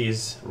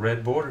Yankees,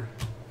 red border.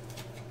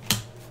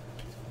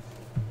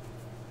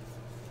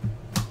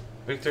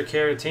 Victor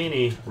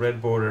Caratini,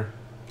 red border,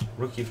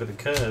 rookie for the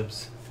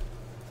Cubs.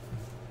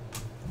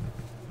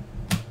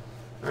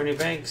 Ernie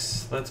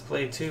Banks, Let's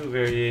Play 2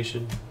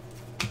 variation.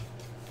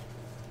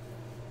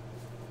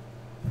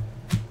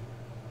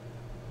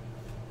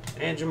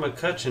 Andrew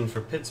McCutchen for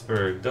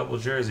Pittsburgh, double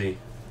jersey.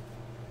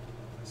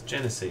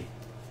 Genesee.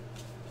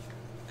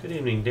 Good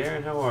evening,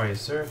 Darren. How are you,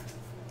 sir?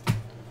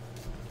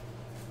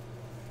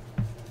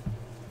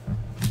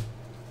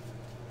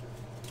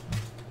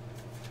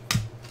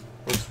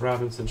 Brooks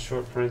Robinson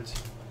short print.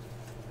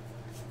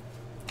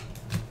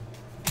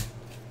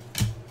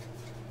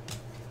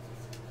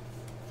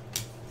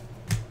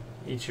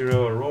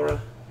 Ichiro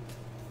Aurora.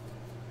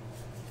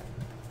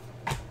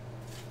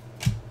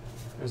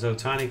 There's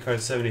Ohtani,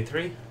 card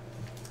 73.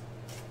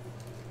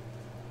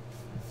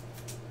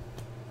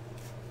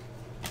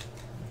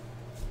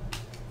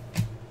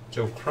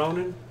 Joe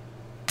Cronin,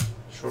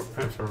 short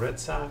print for Red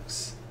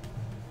Sox.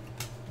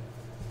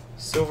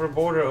 Silver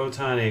border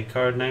Ohtani,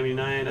 card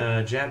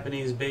 99,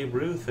 Japanese Babe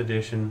Ruth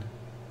edition.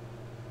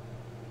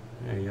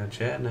 There you go,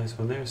 Chad. Nice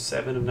one there.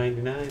 7 of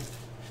 99.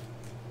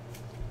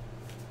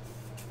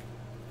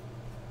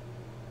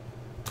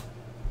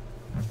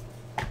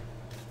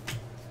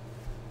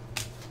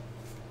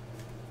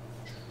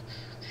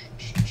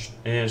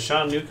 And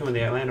Sean Newcomb of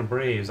the Atlanta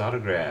Braves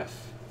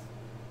autograph.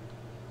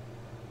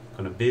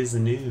 Gonna biz the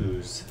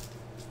news.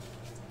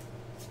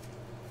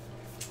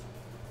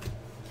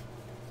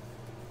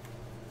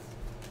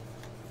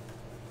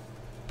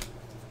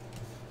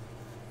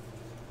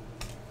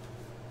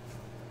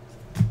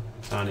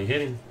 Tony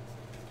hitting.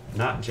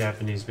 Not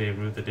Japanese Babe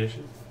Ruth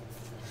edition.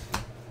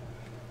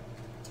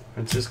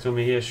 Francisco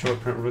Mejia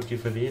short print rookie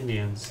for the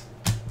Indians.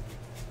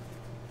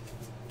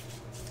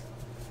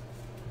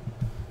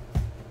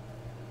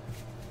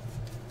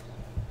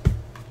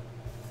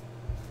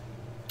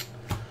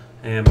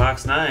 And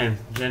box 9,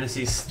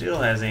 Genesee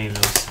still has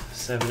Angels,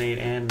 7, 8,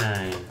 and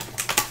 9.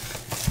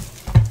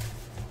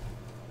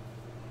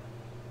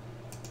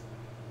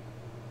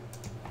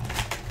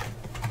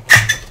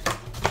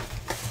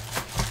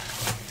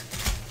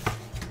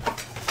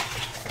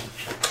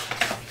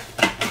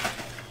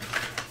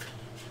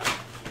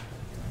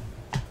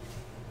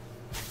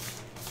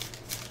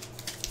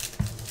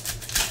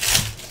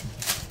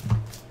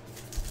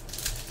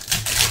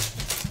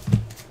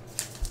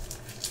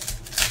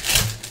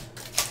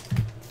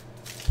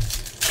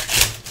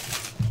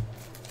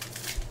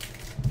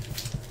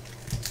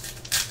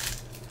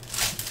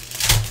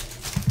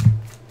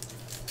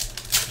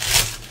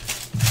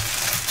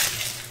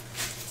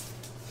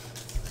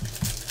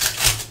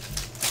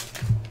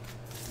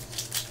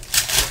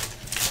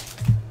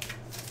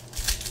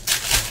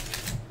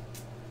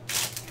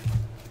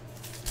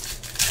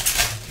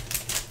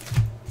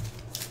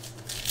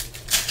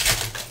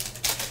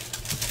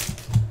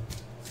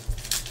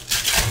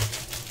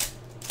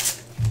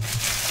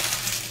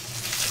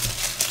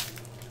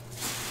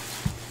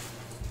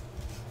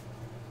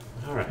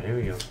 Here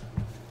we go.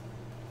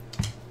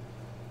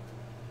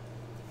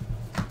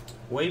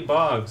 Wade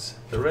Boggs,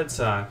 the Red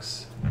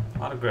Sox,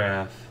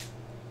 autograph.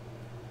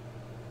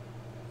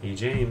 E.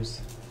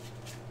 James.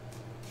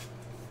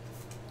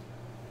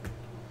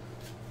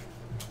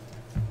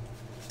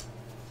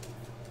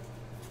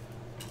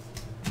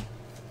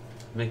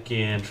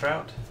 Mickey and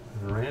Trout,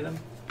 random.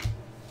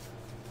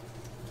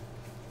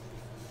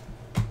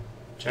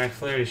 Jack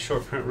Flaherty,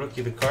 short print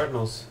rookie, the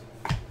Cardinals.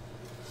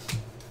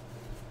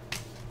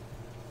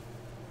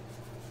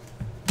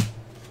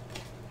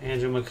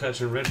 Andrew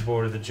McCutchen, red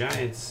border, the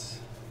Giants.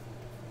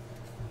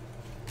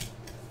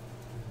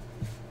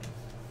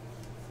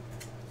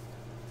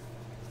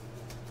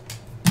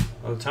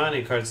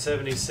 Ohtani, card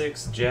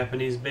 76,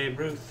 Japanese Babe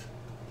Ruth.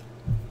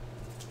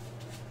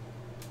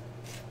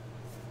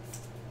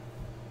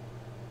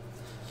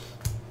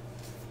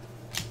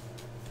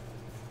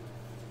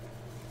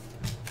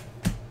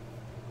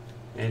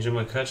 Andrew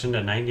McCutchen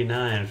to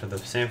 99 for the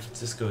San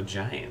Francisco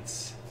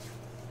Giants.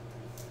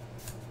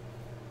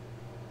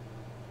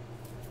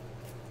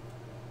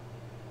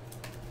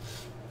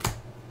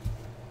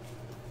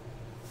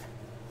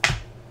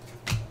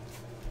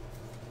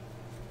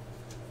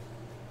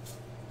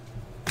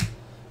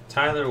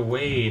 Tyler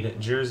Wade,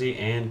 jersey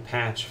and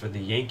patch for the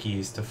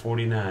Yankees to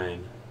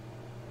 49.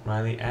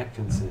 Riley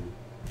Atkinson.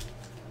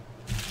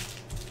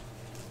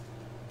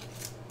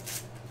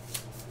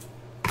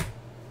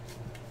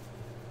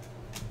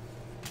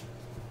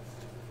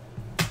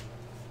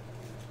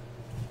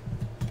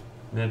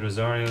 Ned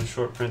Rosario,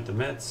 short print, the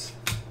Mets.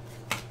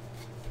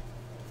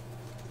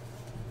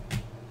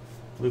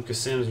 Lucas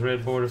Sims,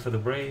 red border for the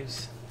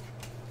Braves.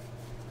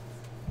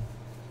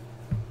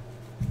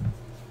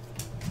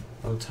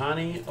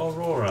 Ohtani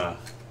Aurora.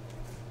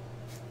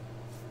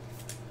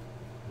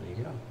 There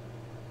you go.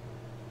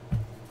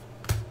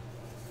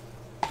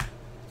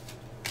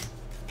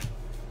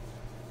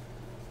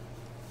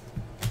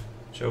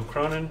 Joe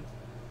Cronin,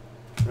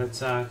 Red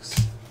Sox,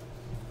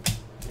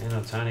 and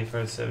Ohtani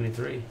card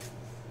 73.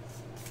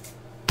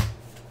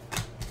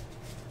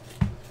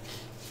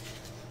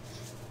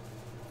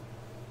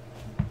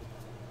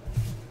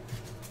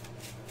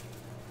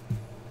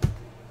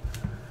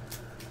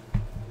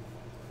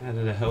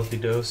 Added a healthy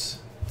dose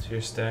to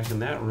your stack in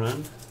that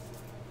run.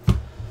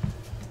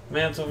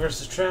 Mantle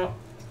versus Trout.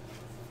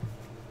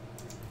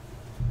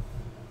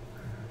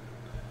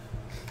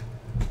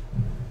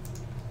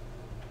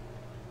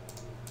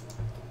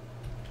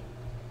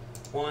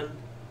 1,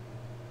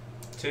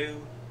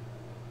 2,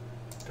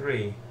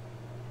 3.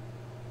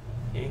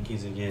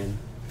 Yankees again.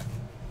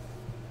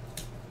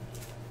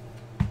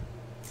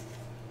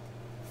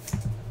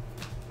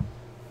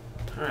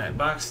 Alright,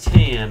 box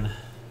 10.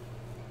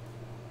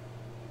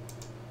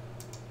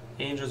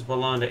 Angels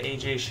belong to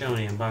A.J.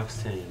 Shoney in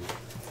box 10.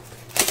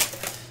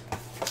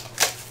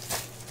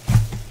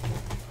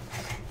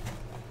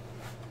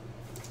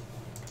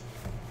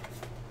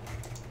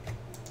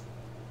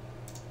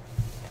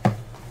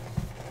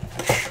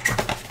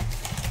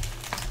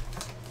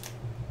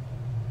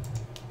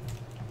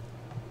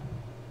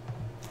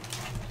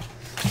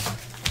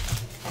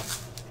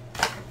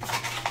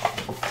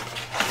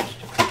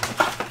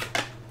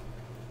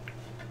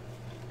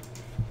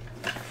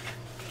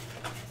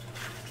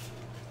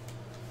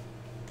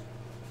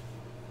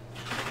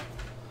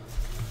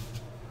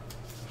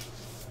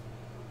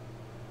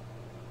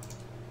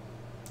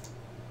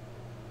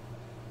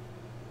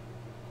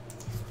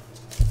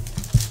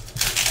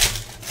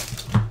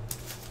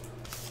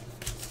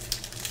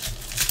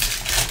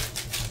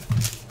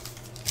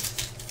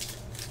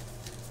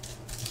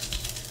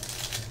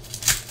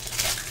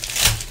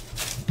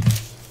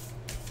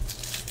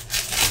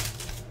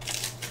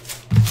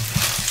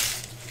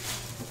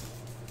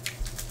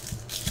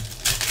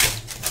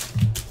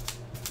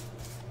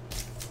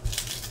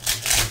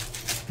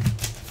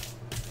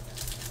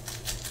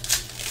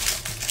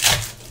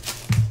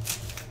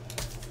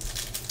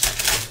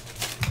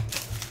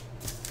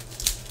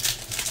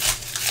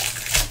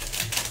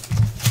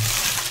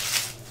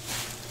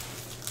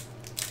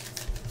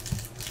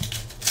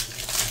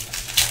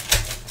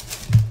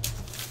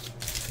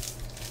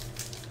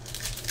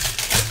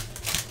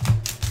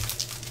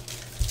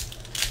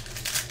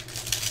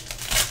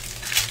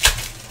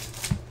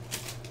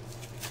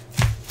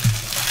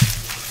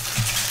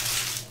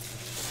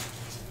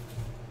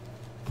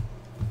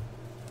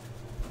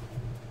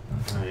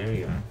 There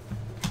you go.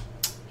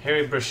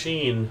 Harry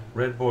Brasheen,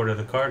 red border,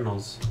 the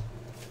Cardinals.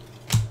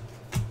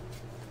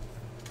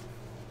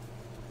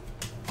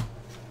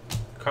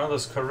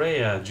 Carlos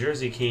Correa,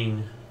 Jersey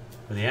King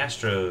for the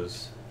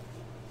Astros.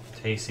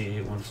 Tacey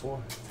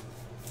 814.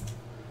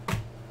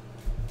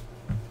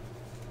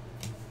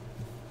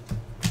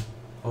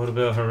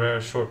 Odubel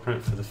Herrera, short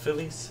print for the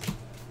Phillies.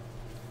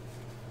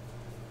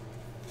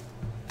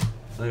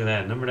 Look at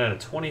that, numbered out of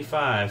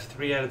 25,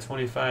 3 out of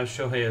 25.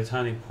 Shohei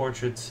Ohtani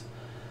portraits.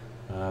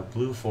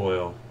 Blue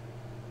foil.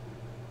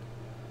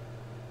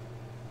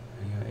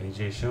 There you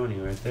go, AJ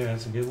Shoney right there.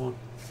 That's a good one.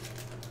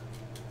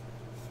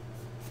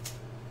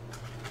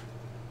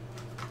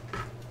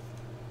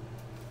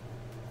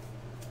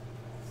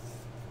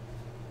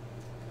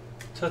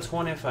 To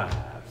 25.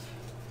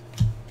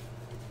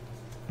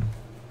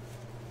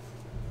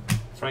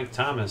 Frank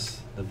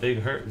Thomas, the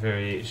Big Hurt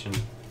variation.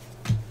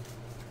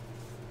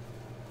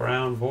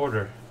 Brown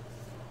border.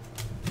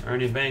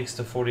 Ernie Banks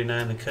to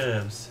 49, the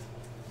Cubs.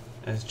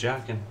 That's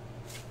Jockin.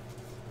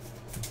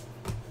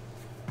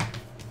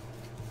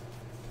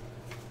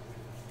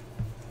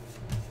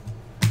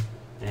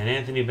 And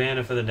Anthony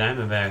Banda for the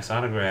Diamondbacks,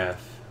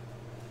 autograph.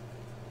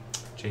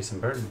 Jason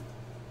Burton.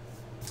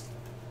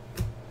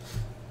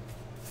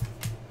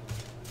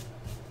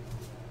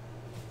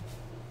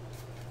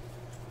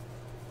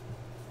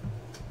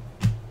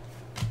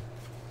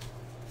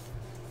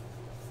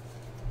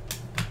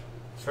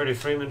 Freddie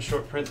Freeman,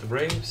 short print, the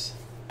Braves.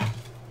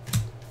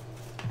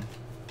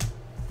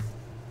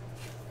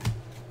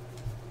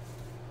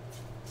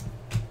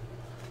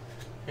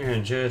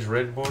 Aaron Judge,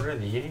 red border,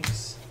 the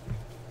Yanks.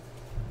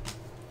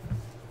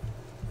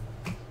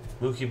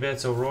 Mookie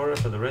Betts, Aurora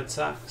for the Red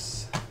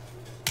Sox.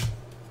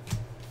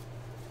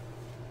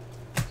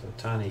 So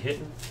Ohtani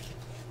hitting.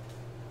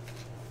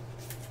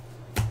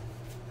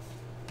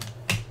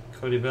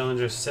 Cody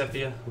Bellinger,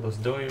 Sepia, Los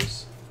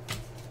Doyers.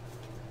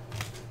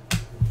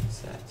 What's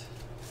that?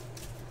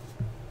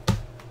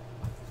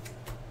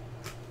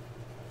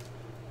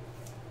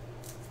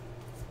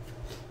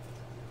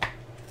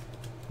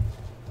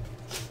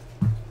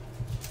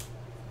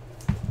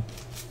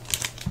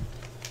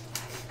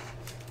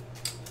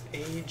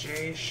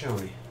 A.J.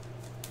 Shoney.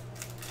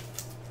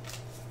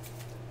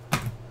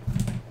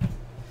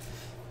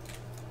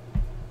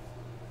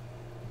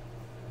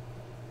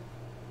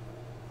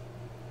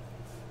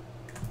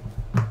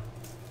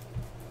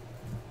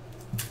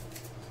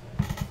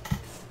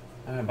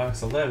 Alright,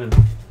 box 11.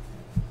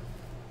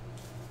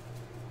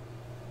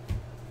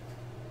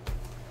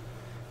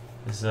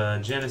 This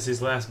is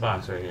Genesis' last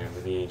box right here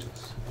with the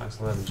Angels. Box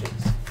 11,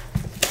 Genesis.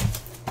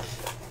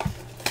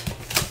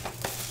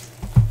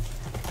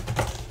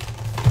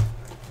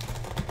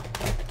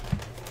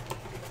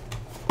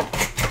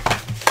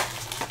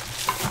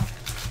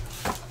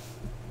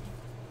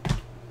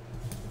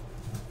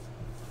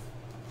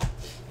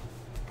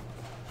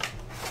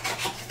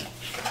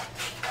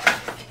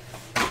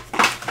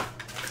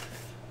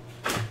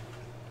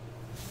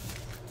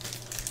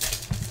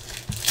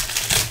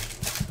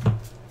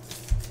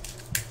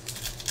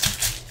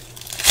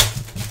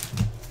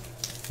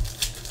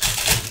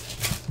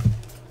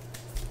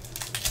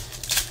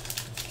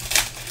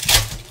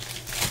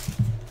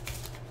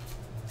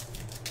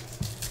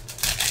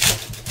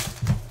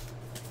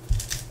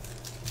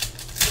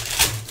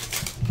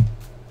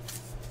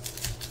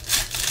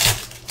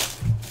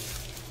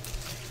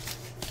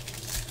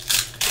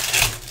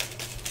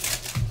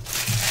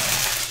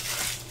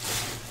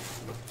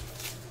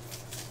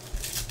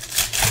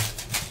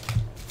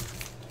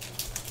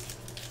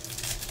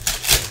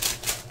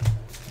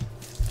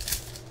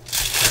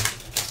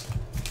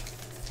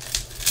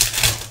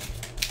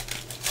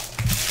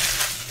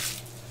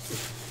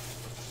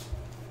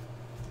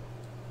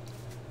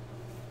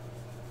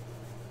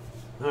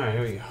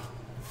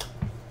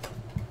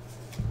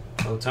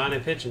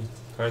 Ohtani pitching.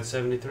 Card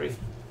 73.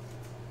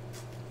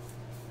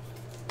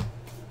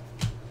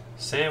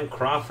 Sam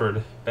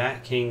Crawford,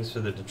 Bat Kings for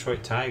the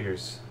Detroit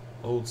Tigers.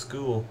 Old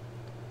school.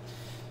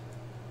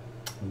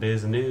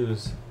 Biz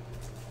News.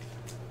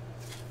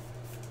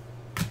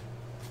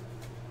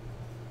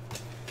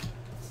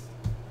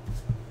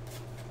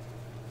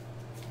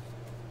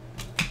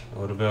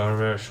 Odubel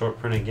Herrera short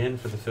print again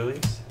for the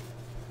Phillies.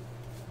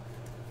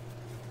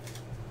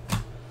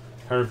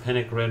 Herb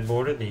Pennock red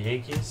border, the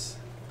Yankees.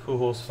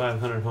 Pujols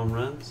 500 home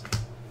runs.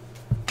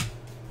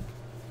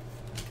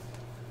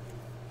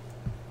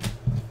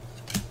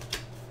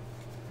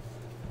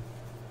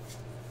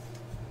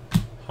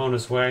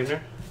 Honus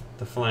Wagner,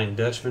 the Flying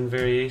Dutchman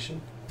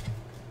variation.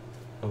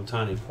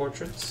 Ohtani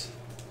portraits.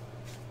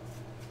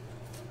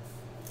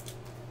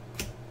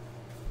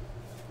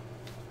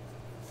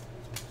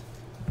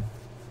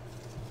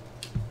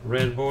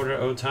 Red border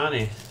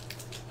Ohtani.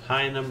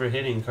 High number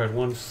hitting card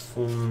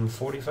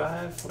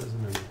 145. What is the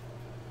number?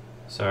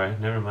 Sorry,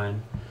 never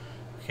mind.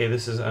 Okay,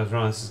 this is, I was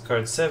wrong. This is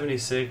card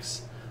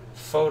 76.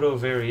 Photo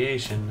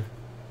variation.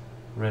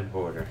 Red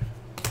border.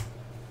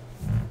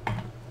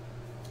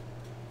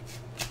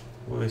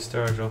 Willie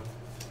Stargell.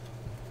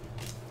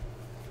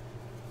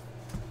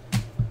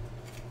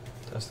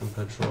 Dustin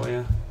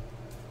Pedroia.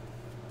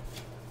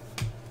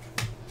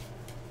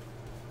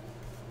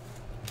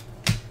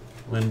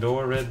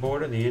 Lindor red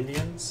border, the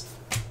Indians.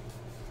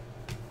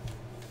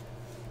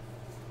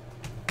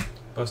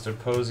 Buster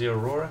Posey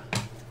Aurora.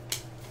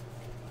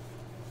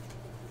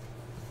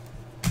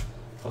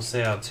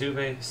 Jose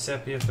Altuve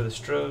sepia for the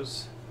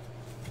Stros.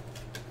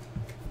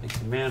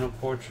 Mickey Mantle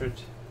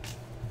portrait.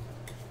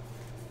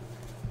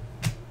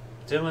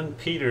 Dylan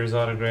Peters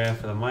autograph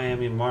for the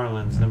Miami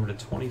Marlins, number to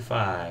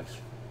 25.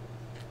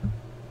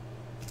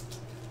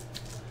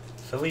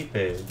 Felipe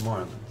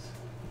Marlins.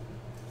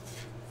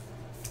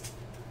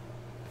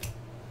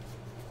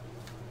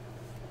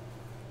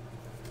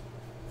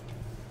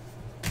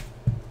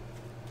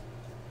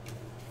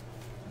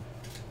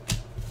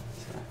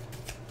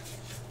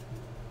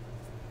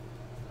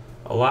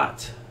 A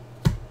lot.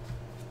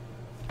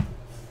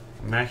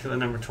 Immaculate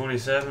number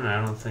 27.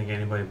 I don't think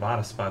anybody bought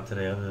a spot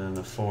today other than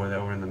the 4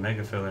 that were in the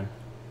mega filler.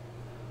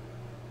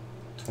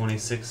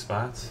 26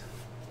 spots.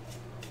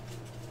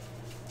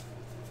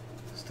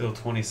 Still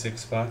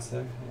 26 spots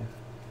there.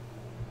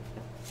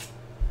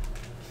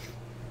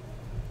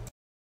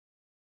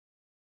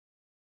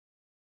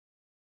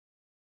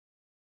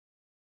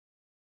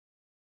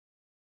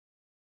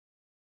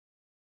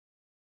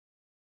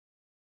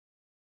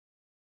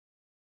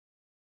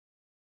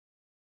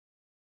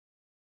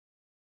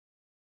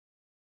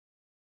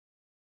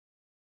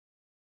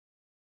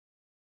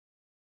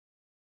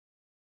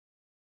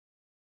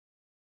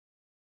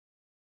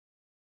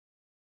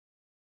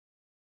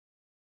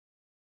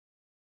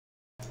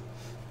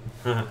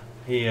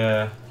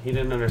 Yeah. He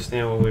didn't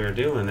understand what we were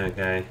doing, that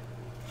guy.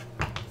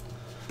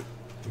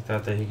 He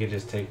thought that he could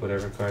just take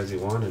whatever cards he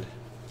wanted.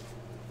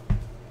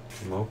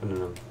 I'm opening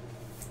them.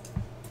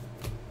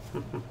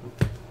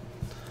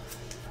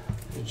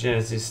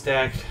 Genesis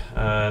stack.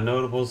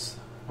 Notables.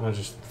 I'm going to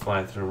just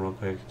fly through them real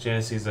quick.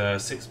 Genesis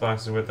 6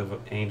 boxes worth of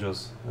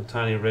Angels.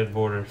 Ohtani red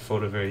border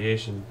photo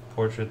variation.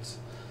 Portraits.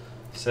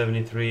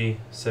 73,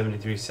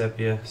 73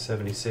 sepia,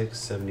 76,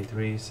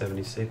 73,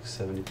 76,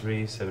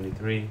 73,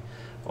 73.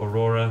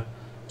 Aurora,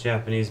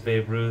 Japanese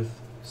Babe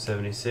Ruth,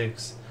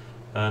 76.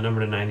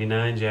 Number to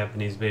 99,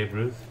 Japanese Babe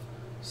Ruth,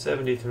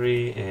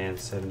 73 and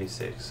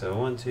 76. So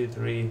 1, 2,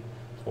 3,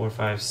 4,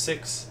 5,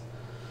 6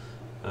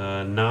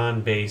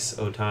 non-base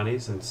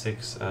Ohtanis in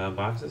 6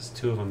 boxes,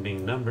 2 of them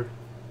being numbered.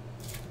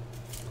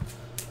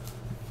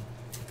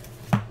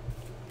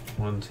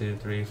 1, 2,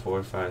 3,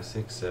 4, 5,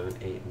 6, 7,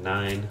 8,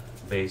 9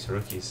 base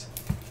rookies.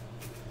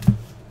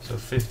 So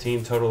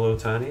 15 total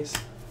Ohtanis.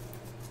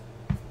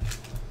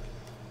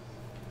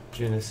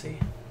 Genesee.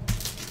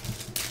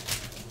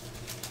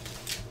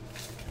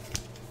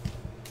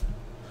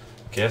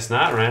 Guess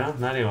not, Rhino.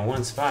 Not even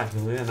one spot. Can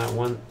you believe that?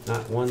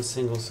 Not one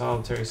single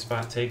solitary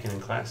spot taken in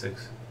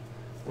classics,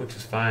 which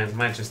is fine.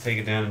 Might just take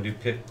it down and do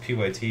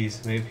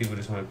PYTs. Maybe people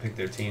just want to pick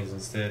their teams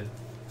instead.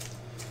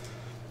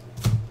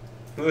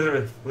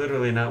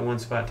 Literally not one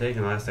spot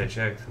taken last I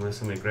checked, unless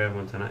somebody grabbed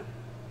one tonight,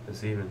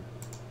 this evening,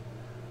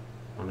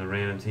 on the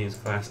Random Teams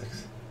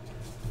Classics.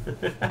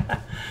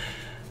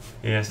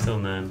 Yeah, still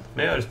none.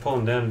 Maybe I'll just pull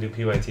them down and do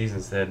PYTs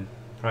instead.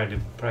 Probably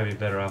be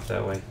better off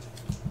that way.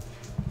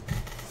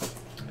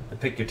 To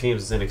pick your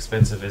teams is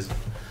inexpensive.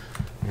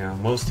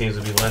 Most teams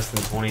would be less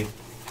than 20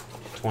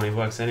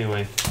 bucks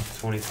anyway.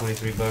 20,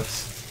 23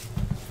 bucks.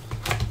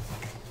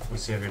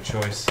 Once you have your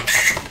choice.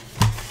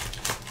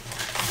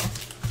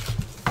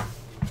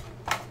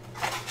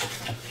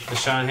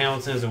 Sean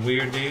Hamilton is a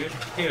weird dude.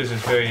 He was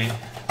just very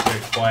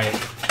quiet.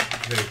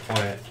 Very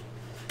quiet.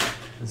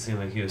 It seemed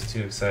like he was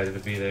too excited to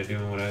be there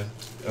doing what or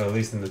at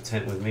least in the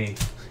tent with me.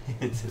 He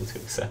didn't seem too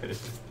excited.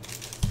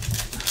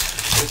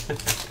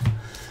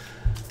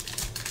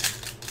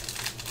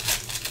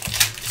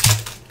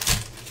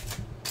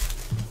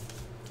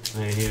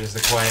 Maybe he was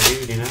a quiet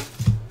dude, you know?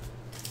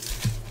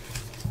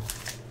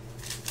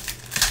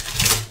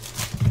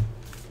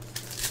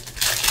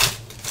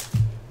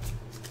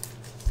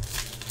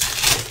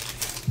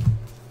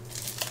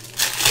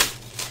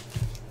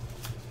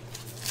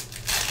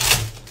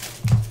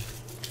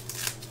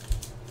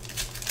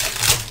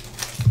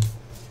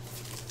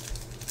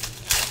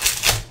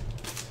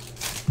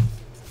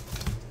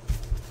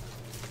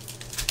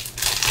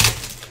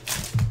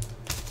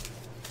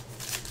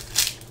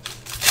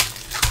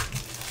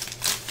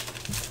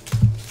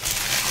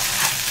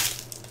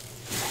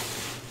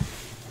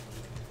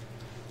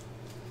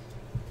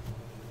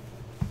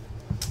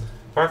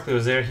 Barkley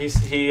was there. He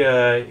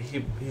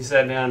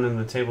sat down in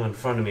the table in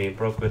front of me.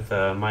 Broke with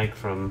Mike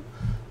from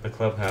the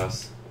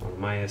clubhouse on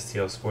my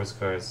STL sports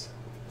cards.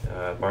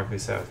 Barkley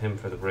sat with him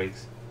for the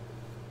breaks.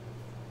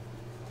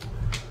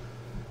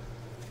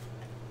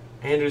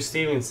 Andrew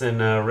Stevenson,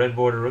 red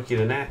border rookie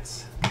of the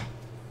Nats.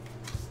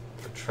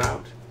 For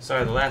Trout.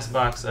 Sorry, the last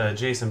box.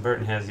 Jason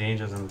Burton has the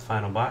Angels in the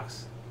final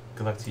box.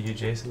 Good luck to you,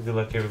 Jason. Good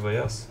luck to everybody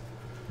else.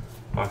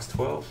 Box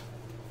 12.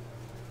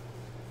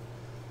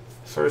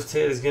 First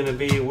hit is going to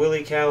be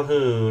Willie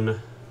Calhoun.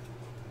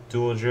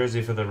 Dual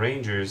jersey for the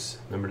Rangers.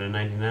 Number to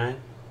 99.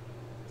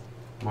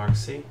 Mark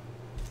C.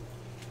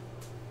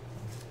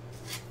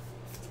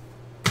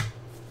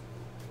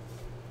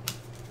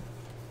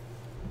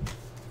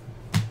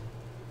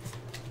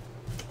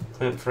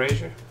 Clint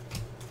Frazier.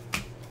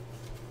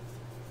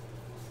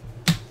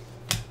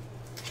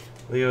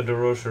 Leo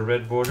DeRocher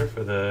red border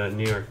for the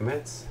New York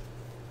Mets.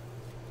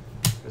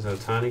 There's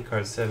Ohtani,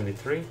 card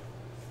 73.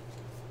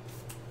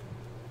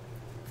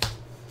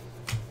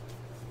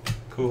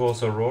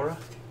 Pujols Aurora.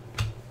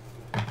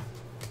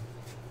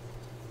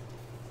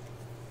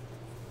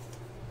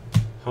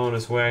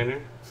 Honus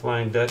Wagner,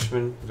 Flying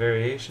Dutchman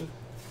variation.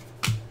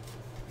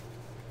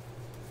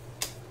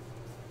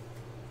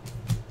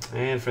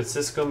 And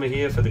Francisco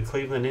Mejia for the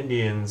Cleveland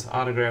Indians,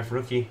 autograph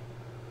rookie,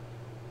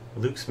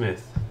 Luke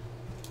Smith.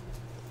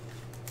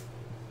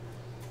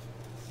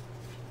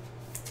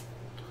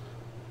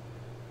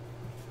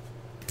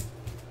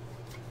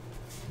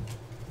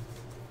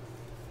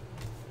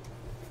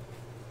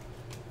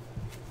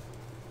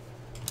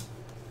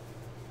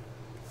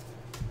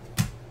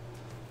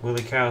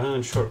 Willie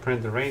Calhoun, short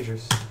print, the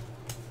Rangers.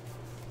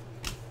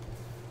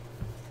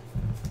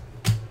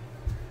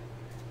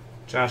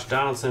 Josh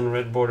Donaldson,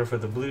 red border for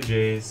the Blue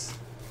Jays.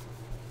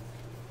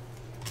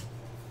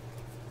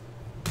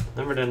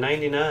 Number to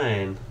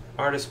 99,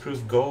 artist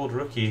proof gold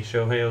rookie,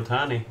 Shohei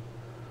Ohtani.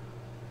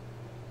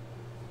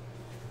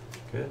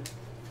 Good.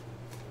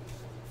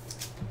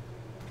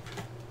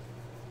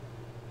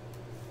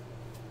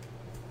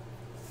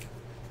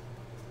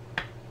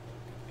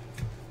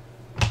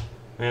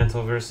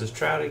 Mantle versus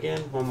Trout again.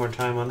 One more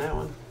time on that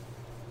one.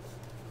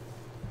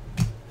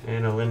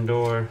 And a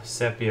Lindor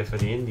Sepia for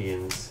the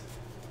Indians.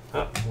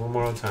 Oh, one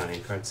more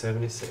Ohtani, card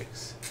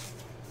 76.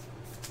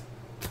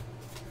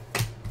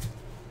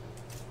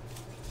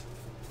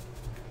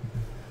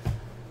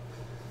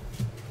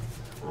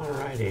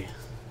 Alrighty.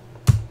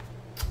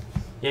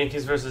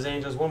 Yankees versus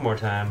Angels one more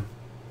time.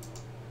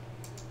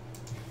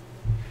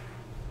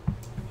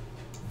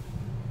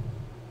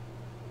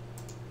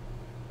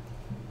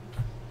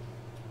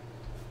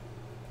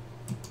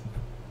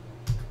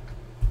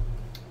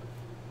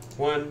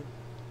 One,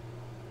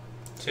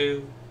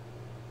 two,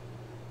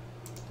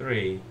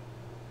 three.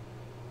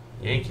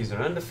 Yankees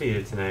are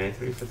undefeated tonight,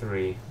 3 for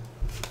 3.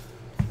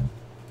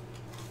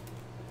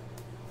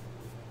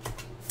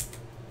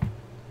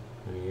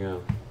 There you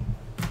go.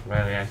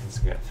 Riley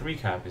Atkinson got 3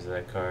 copies of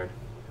that card.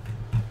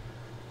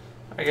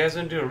 Alright guys,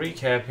 I'm going to do a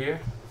recap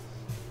here.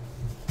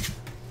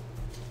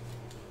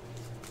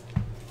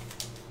 It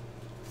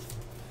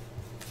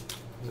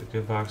was a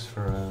good box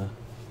for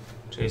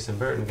Jason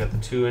Burton. Got the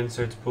 2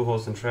 inserts,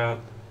 Pujols and Trout,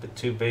 the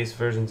 2 base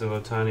versions of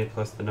Ohtani,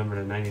 plus the number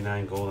to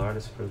 99 gold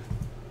artist proof.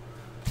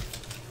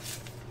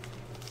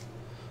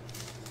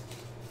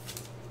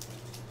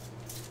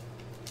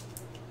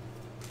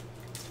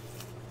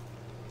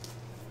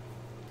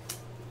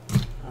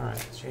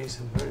 Alright,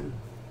 Jason Burton.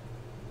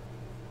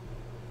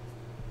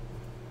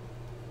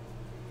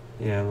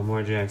 Yeah,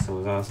 Lamar Jackson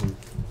was awesome.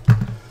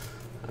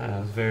 I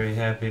was very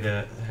happy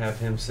to have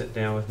him sit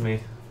down with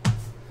me.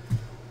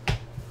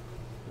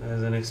 It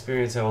was an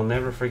experience I will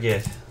never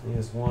forget. He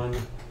is one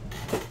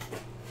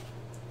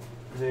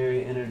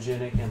very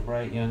energetic and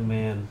bright young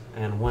man,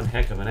 and one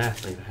heck of an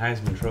athlete.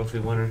 Heisman Trophy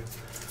winner.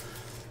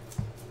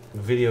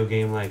 Video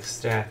game like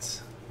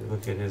stats. You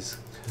look at his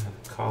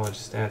college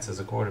stats as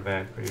a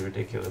quarterback, pretty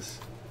ridiculous.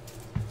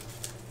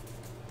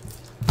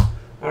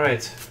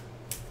 Alright.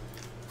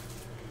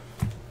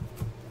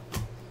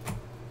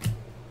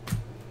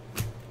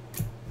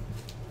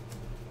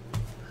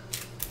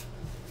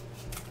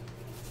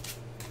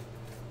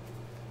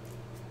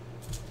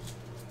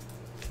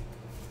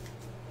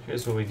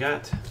 Here's what we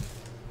got.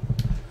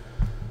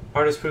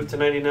 Artist proof to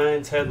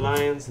 99, Ted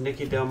Lyons,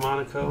 Nicky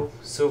Delmonico.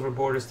 Silver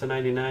borders to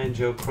 99,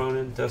 Joe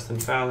Cronin, Dustin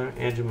Fowler,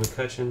 Andrew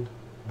McCutchen.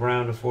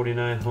 Brown to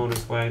 49,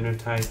 Honus Wagner,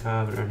 Ty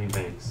Cobb, and Ernie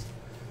Banks.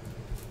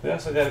 We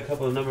also got a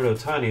couple of numbered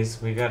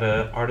Ohtanis. We got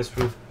a artist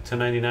proof to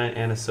 99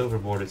 and a silver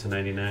border to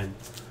 99.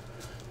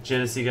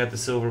 Genesee got the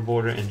silver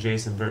border and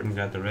Jason Burton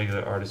got the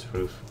regular artist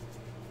proof.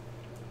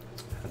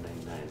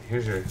 99.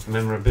 Here's your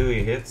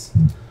memorabilia hits.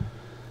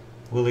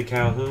 Willie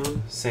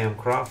Calhoun, Sam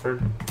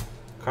Crawford,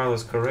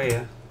 Carlos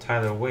Correa,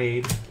 Tyler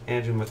Wade,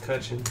 Andrew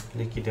McCutchen,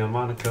 Nicky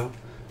Delmonico,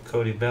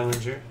 Cody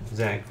Bellinger,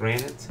 Zach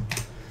Granite,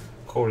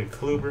 Corey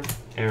Kluber,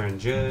 Aaron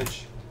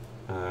Judge,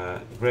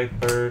 Greg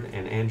Bird,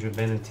 and Andrew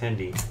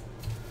Benintendi.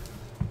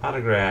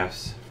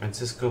 Autographs: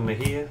 Francisco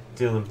Mejia,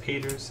 Dylan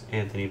Peters,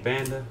 Anthony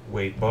Banda,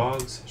 Wade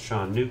Boggs,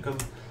 Sean Newcomb,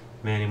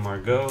 Manny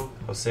Margot,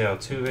 Jose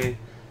Altuve,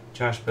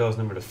 Josh Bell's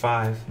number to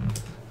 5,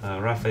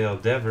 Rafael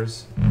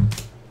Devers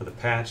with a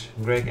patch,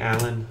 Greg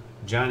Allen,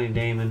 Johnny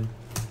Damon,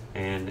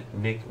 and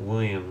Nick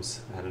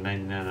Williams at a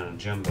 99 on a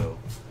jumbo.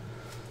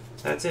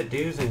 That's it,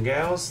 dudes and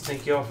gals.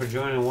 Thank you all for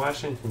joining and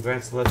watching.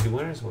 Congrats to lucky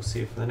winners. We'll see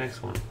you for the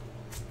next one.